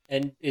 Mm-hmm.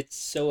 And it's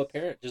so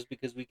apparent just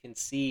because we can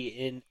see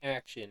in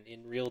action,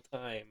 in real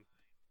time,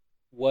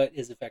 what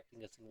is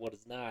affecting us and what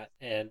is not.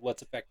 And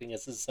what's affecting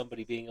us is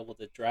somebody being able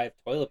to drive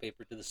toilet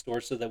paper to the store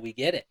so that we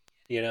get it,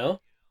 you know?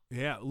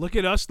 Yeah, look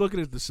at us looking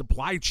at the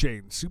supply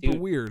chain. Super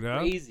weird, huh?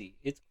 Crazy.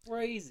 It's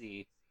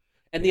crazy.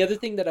 And the other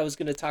thing that I was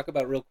going to talk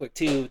about real quick,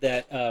 too,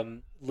 that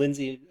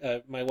Lindsay,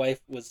 my wife,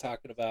 was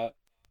talking about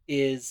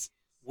is,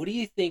 what do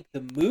you think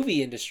the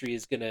movie industry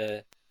is going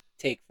to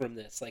take from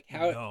this? Like,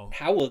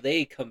 how will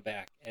they come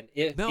back? And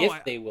if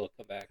they will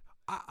come back?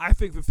 I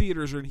think the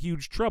theaters are in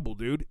huge trouble,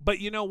 dude. But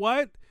you know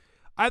what?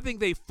 I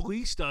think they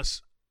fleeced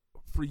us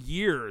for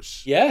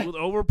years with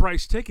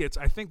overpriced tickets.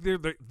 I think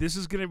this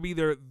is going to be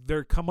their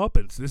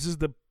comeuppance. This is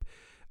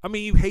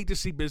you hate to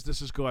see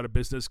businesses go out of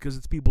business because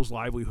it's people's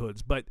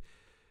livelihoods. But,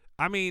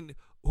 I mean,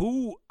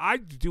 we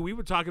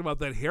were talking about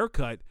that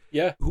haircut.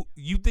 Yeah.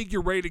 You think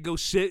you're ready to go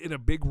sit in a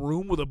big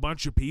room with a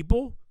bunch of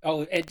people?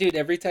 Oh, and dude,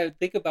 every time,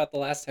 think about the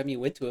last time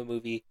you went to a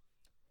movie,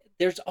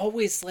 there's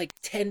always like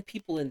 10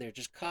 people in there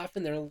just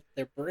coughing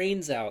their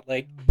brains out.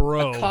 Like,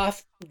 bro, a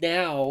cough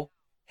now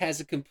has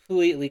a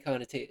completely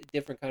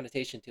different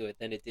connotation to it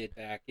than it did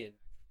back in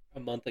a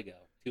month ago,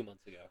 2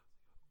 months ago.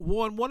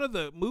 One of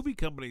the movie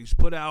companies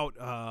put out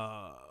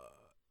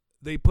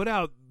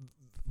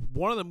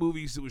one of the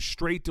movies that was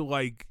straight to,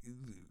 like,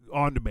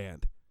 on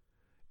demand.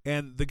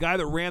 And the guy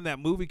that ran that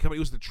movie company, it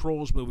was the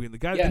Trolls movie. And the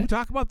guy, did we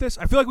talk about this?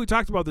 I feel like we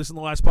talked about this in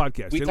the last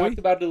podcast. We talked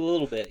about it a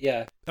little bit,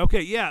 yeah.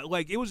 Okay, yeah,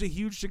 like, it was a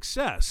huge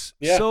success.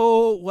 Yeah.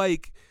 So,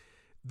 like,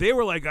 they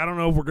were like, I don't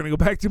know if we're going to go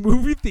back to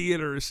movie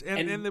theaters.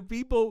 And the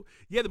people,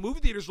 the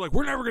movie theaters were like,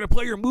 we're never going to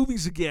play your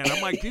movies again.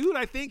 I'm like, dude,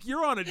 I think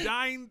you're on a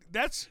dying,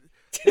 that's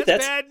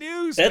bad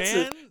news,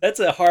 man. That's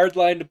a hard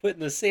line to put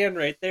in the sand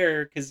right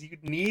there, because you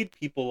need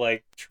people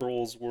like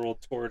Trolls World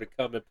Tour to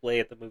come and play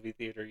at the movie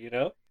theater, you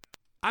know?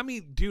 I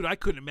mean, dude, I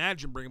couldn't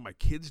imagine bringing my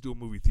kids to a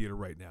movie theater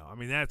right now. I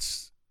mean,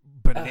 that's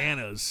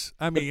bananas.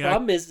 The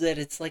problem is that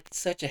it's like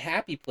such a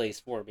happy place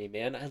for me,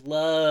 man. I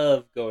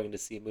love going to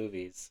see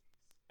movies.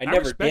 I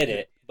never did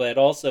it, but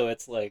also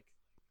it's like,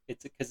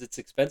 it's because it's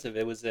expensive.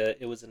 It was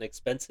an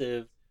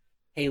expensive,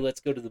 hey, let's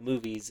go to the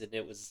movies, and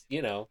it was,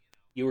 you know,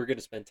 you were going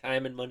to spend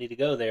time and money to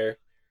go there.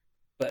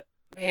 But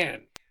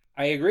man,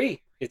 I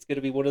agree. It's going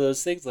to be one of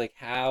those things. Like,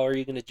 how are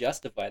you going to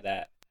justify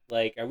that?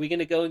 Like, are we going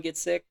to go and get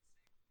sick?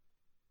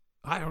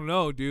 I don't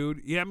know,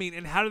 dude. Yeah, I mean,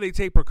 and how do they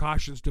take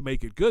precautions to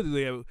make it good? Do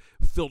they have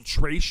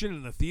filtration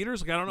in the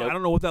theaters? Like, I don't know. Nope. I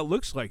don't know what that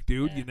looks like,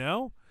 dude. You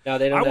know? No,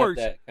 they don't have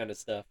that kind of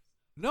stuff.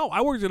 No,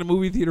 I worked in a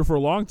movie theater for a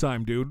long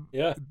time, dude.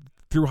 Yeah.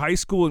 Through high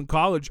school and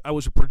college, I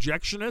was a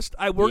projectionist.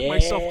 I worked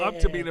myself up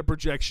to being a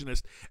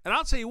projectionist. And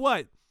I'll tell you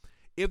what,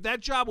 if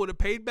that job would have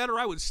paid better,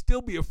 I would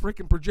still be a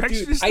freaking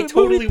projectionist. Dude, I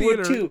totally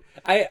would too.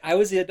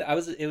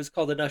 It was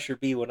called an Usher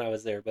B when I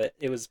was there, but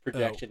it was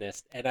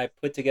projectionist. And I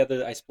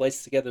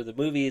spliced together the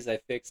movies, I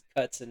fixed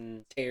cuts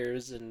and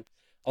tears and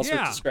all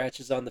sorts of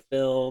scratches on the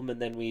film,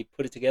 and then we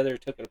put it together,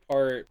 took it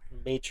apart,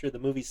 made sure the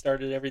movie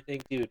started,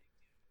 everything. Dude,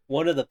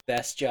 one of the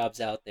best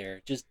jobs out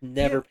there. Just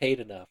never paid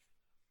enough.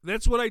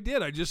 That's what I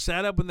did. I just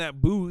sat up in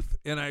that booth,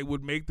 and I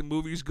would make the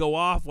movies go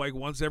off like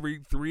once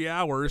every 3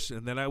 hours,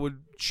 and then I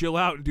would chill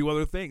out and do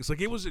other things.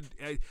 Like,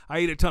 I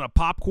ate a ton of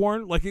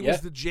popcorn. Like, it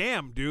was the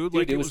jam, dude.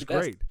 Like, it was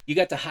great. You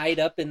got to hide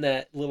up in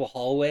that little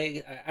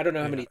hallway. I don't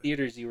know how many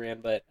theaters you ran,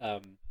 but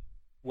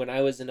when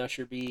I was in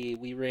Usher B,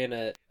 we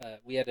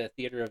had a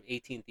theater of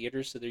 18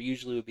 theaters, so there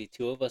usually would be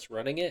 2 of us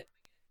running it.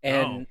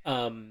 And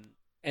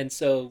and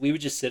so we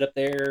would just sit up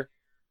there,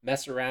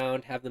 mess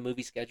around, have the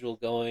movie schedule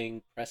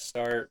going, press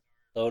start,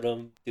 load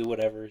them, do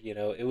whatever, you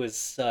know. It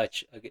was and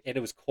it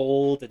was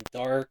cold and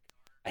dark.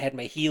 I had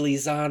my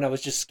Heelys on. I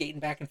was just skating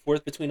back and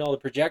forth between all the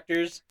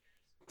projectors.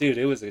 Dude,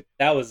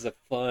 that was a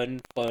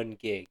fun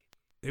gig.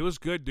 It was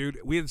good, dude.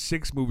 We had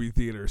 6 movie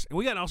theaters, and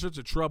we got in all sorts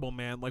of trouble,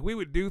 man. Like, we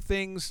would do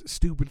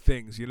stupid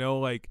things, you know,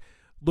 like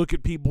look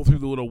at people through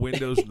the little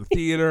windows in the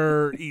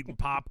theater, eating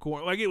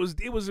popcorn. Like, it was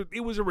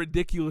a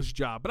ridiculous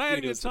job, but I had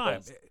a good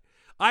time.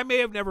 I may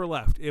have never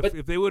left.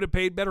 If they would have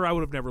paid better, I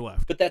would have never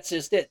left. But that's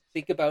just it.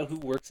 Think about who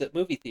works at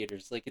movie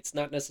theaters. Like, it's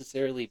not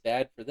necessarily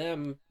bad for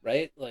them,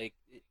 right? Like,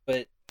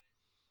 but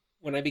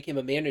when I became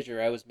a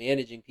manager, I was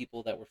managing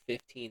people that were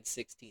 15,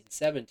 16,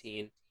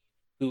 17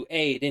 who,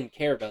 A, didn't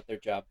care about their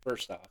job,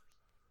 first off.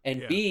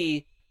 And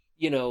B,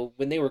 you know,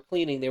 when they were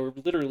cleaning, they were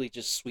literally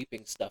just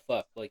sweeping stuff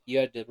up. Like, you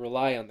had to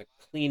rely on the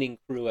cleaning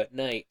crew at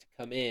night to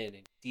come in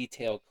and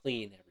detail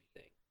clean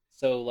everything.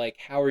 So, like,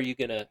 how are you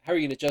gonna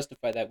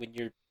justify that when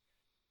you're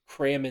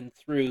cramming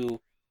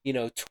through, you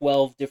know,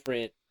 12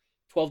 different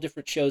 12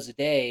 different shows a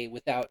day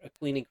without a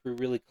cleaning crew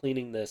really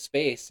cleaning the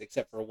space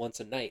except for once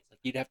a night. Like,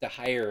 you'd have to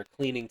hire a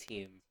cleaning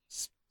team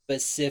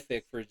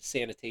specific for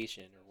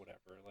sanitation or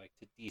whatever, like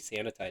to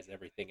desanitize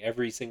everything,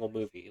 every single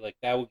movie. Like,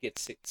 that would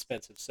get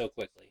expensive so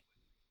quickly.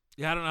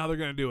 Yeah, I don't know how they're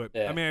going to do it.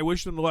 Yeah. I mean, I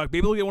wish them luck.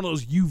 Maybe they'll get one of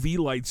those UV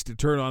lights to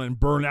turn on and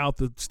burn out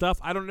the stuff.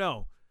 I don't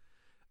know.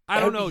 I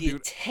don't know, dude.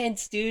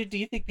 Intense, dude. Do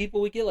you think people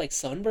would get like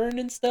sunburn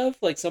and stuff?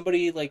 Like,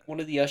 somebody, like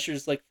one of the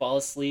ushers, like fall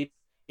asleep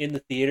in the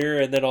theater,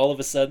 and then all of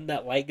a sudden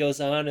that light goes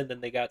on, and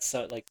then they got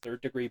like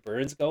 3rd-degree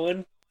burns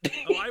going.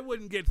 Oh, I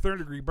wouldn't get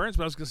 3rd-degree burns,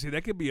 but I was going to say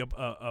that could be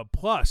a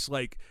plus.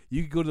 Like,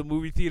 you could go to the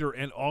movie theater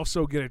and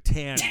also get a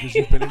tan because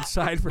you've been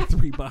inside for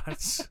 3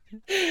 months.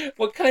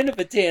 What kind of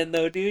a tan,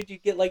 though, dude? You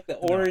get like the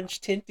orange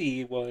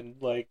tinty one,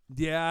 like.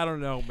 Yeah, I don't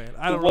know, man.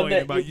 I don't know know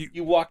anything about you.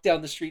 You walk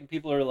down the street and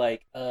people are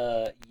like,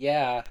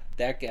 yeah,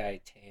 that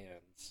guy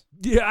tans.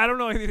 Yeah, I don't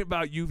know anything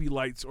about UV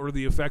lights or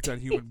the effect on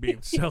human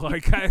beings. So,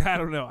 like, I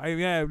don't know. I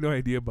mean, I have no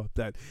idea about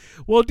that.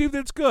 Well, dude,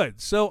 that's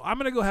good. So I'm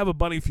going to go have a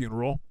bunny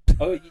funeral.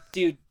 Oh,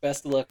 dude,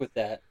 best of luck with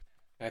that.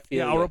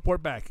 Yeah, I'll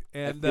report back.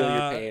 And, I feel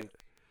your pain.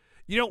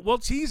 You know, we'll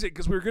tease it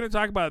because we were going to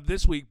talk about it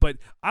this week, but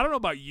I don't know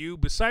about you.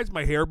 Besides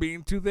my hair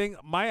being too thin,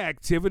 my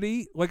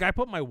activity, like I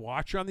put my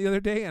watch on the other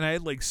day and I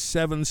had like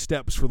 7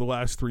 steps for the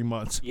last 3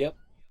 months. Yep.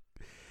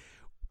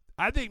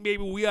 I think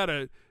maybe we ought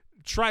to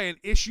try and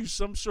issue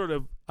some sort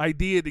of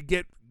idea to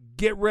get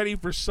ready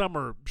for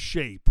summer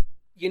shape.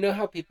 You know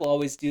how people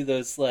always do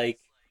those, like,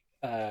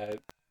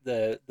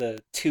 the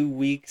 2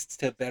 weeks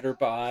to better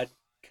bod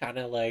kind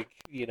of, like,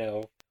 you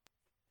know,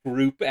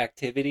 group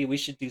activity? We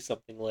should do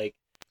something like,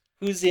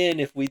 who's in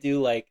if we do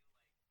like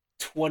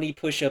 20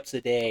 push-ups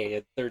a day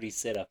and 30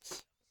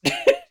 sit-ups?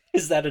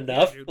 Is that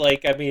enough? Yeah,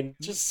 like, I mean,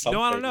 just something.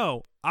 No, I don't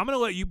know. I'm going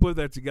to let you put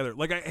that together.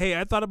 Like,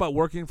 I thought about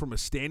working from a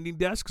standing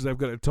desk because I've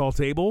got a tall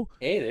table.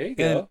 Hey, there you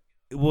go.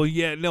 Well,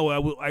 yeah,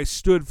 no, I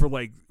stood for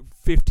like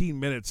 15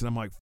 minutes and I'm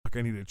like, fuck,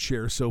 I need a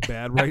chair so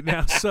bad right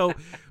now. So,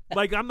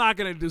 like, I'm not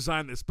going to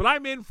design this, but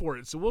I'm in for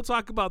it. So we'll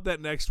talk about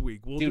that next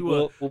week.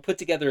 We'll put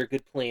together a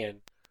good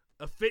plan.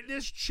 A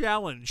fitness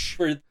challenge.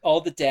 For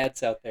all the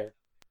dads out there.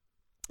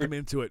 I'm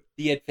into it.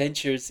 The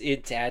adventures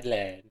in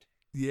Dadland.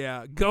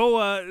 Yeah.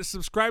 Go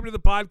subscribe to the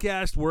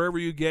podcast wherever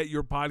you get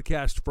your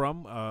podcast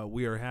from.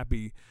 We are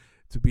happy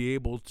to be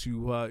able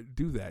to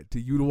do that,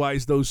 to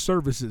utilize those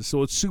services.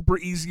 So it's super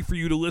easy for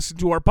you to listen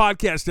to our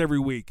podcast every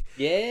week.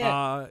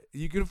 Yeah.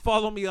 You can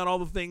follow me on all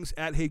the things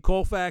at Hey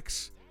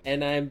Colfax.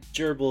 And I'm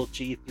Gerbil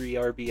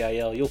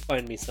G3RBIL. You'll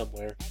find me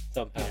somewhere,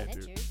 somehow.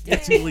 Dude.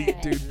 It's elite,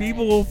 dude.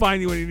 People will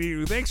find you when you need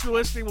you. Thanks for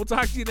listening. We'll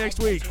talk to you next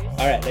week.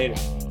 All right, later.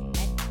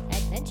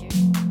 Adventures.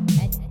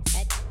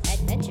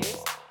 Adventures.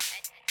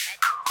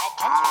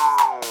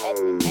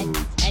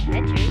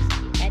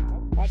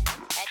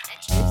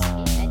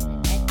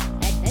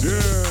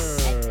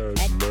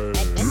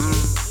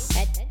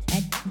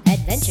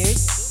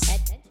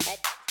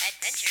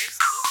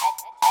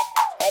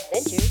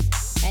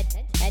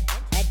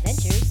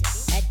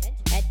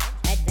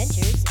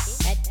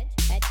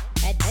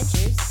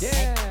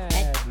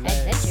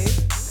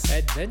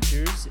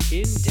 Adventures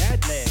in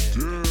Dadland.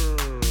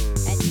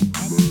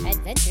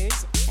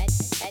 Adventures.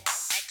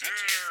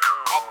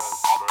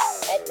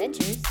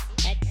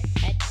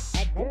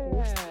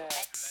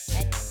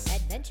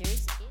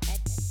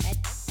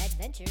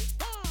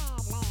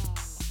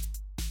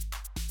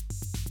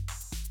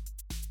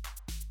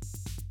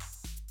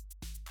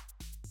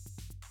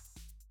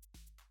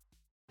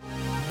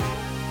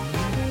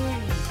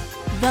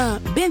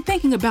 Been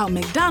thinking about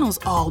McDonald's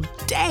all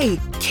day.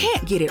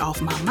 Can't get it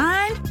off my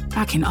mind.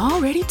 I can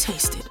already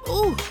taste it.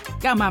 Ooh,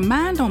 got my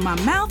mind on my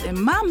mouth and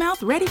my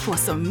mouth ready for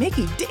some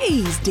Mickey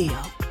D's deal.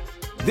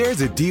 There's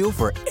a deal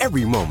for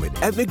every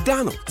moment at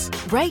McDonald's.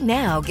 Right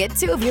now, get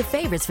 2 of your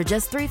favorites for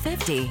just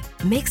 $3.50.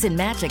 Mix and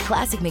match a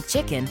classic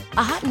McChicken,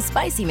 a hot and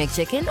spicy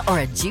McChicken, or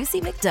a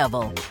juicy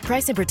McDouble.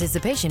 Price and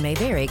participation may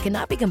vary.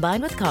 Cannot be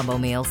combined with combo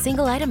meal.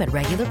 Single item at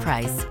regular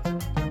price.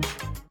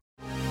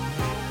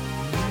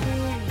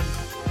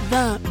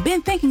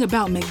 Been thinking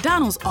about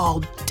McDonald's all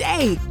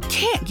day.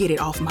 Can't get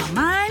it off my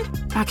mind.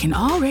 I can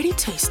already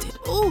taste it.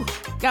 Ooh,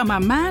 got my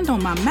mind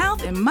on my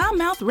mouth and my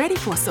mouth ready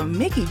for some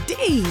Mickey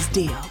D's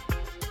deal.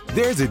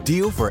 There's a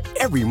deal for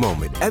every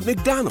moment at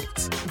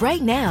McDonald's.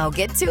 Right now,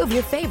 get 2 of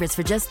your favorites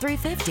for just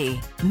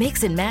 $3.50.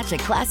 Mix and match a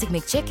classic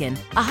McChicken,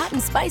 a hot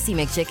and spicy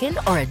McChicken,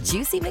 or a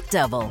juicy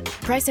McDouble.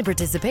 Price and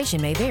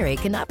participation may vary.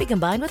 Cannot be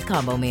combined with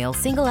combo meal.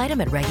 Single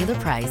item at regular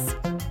price.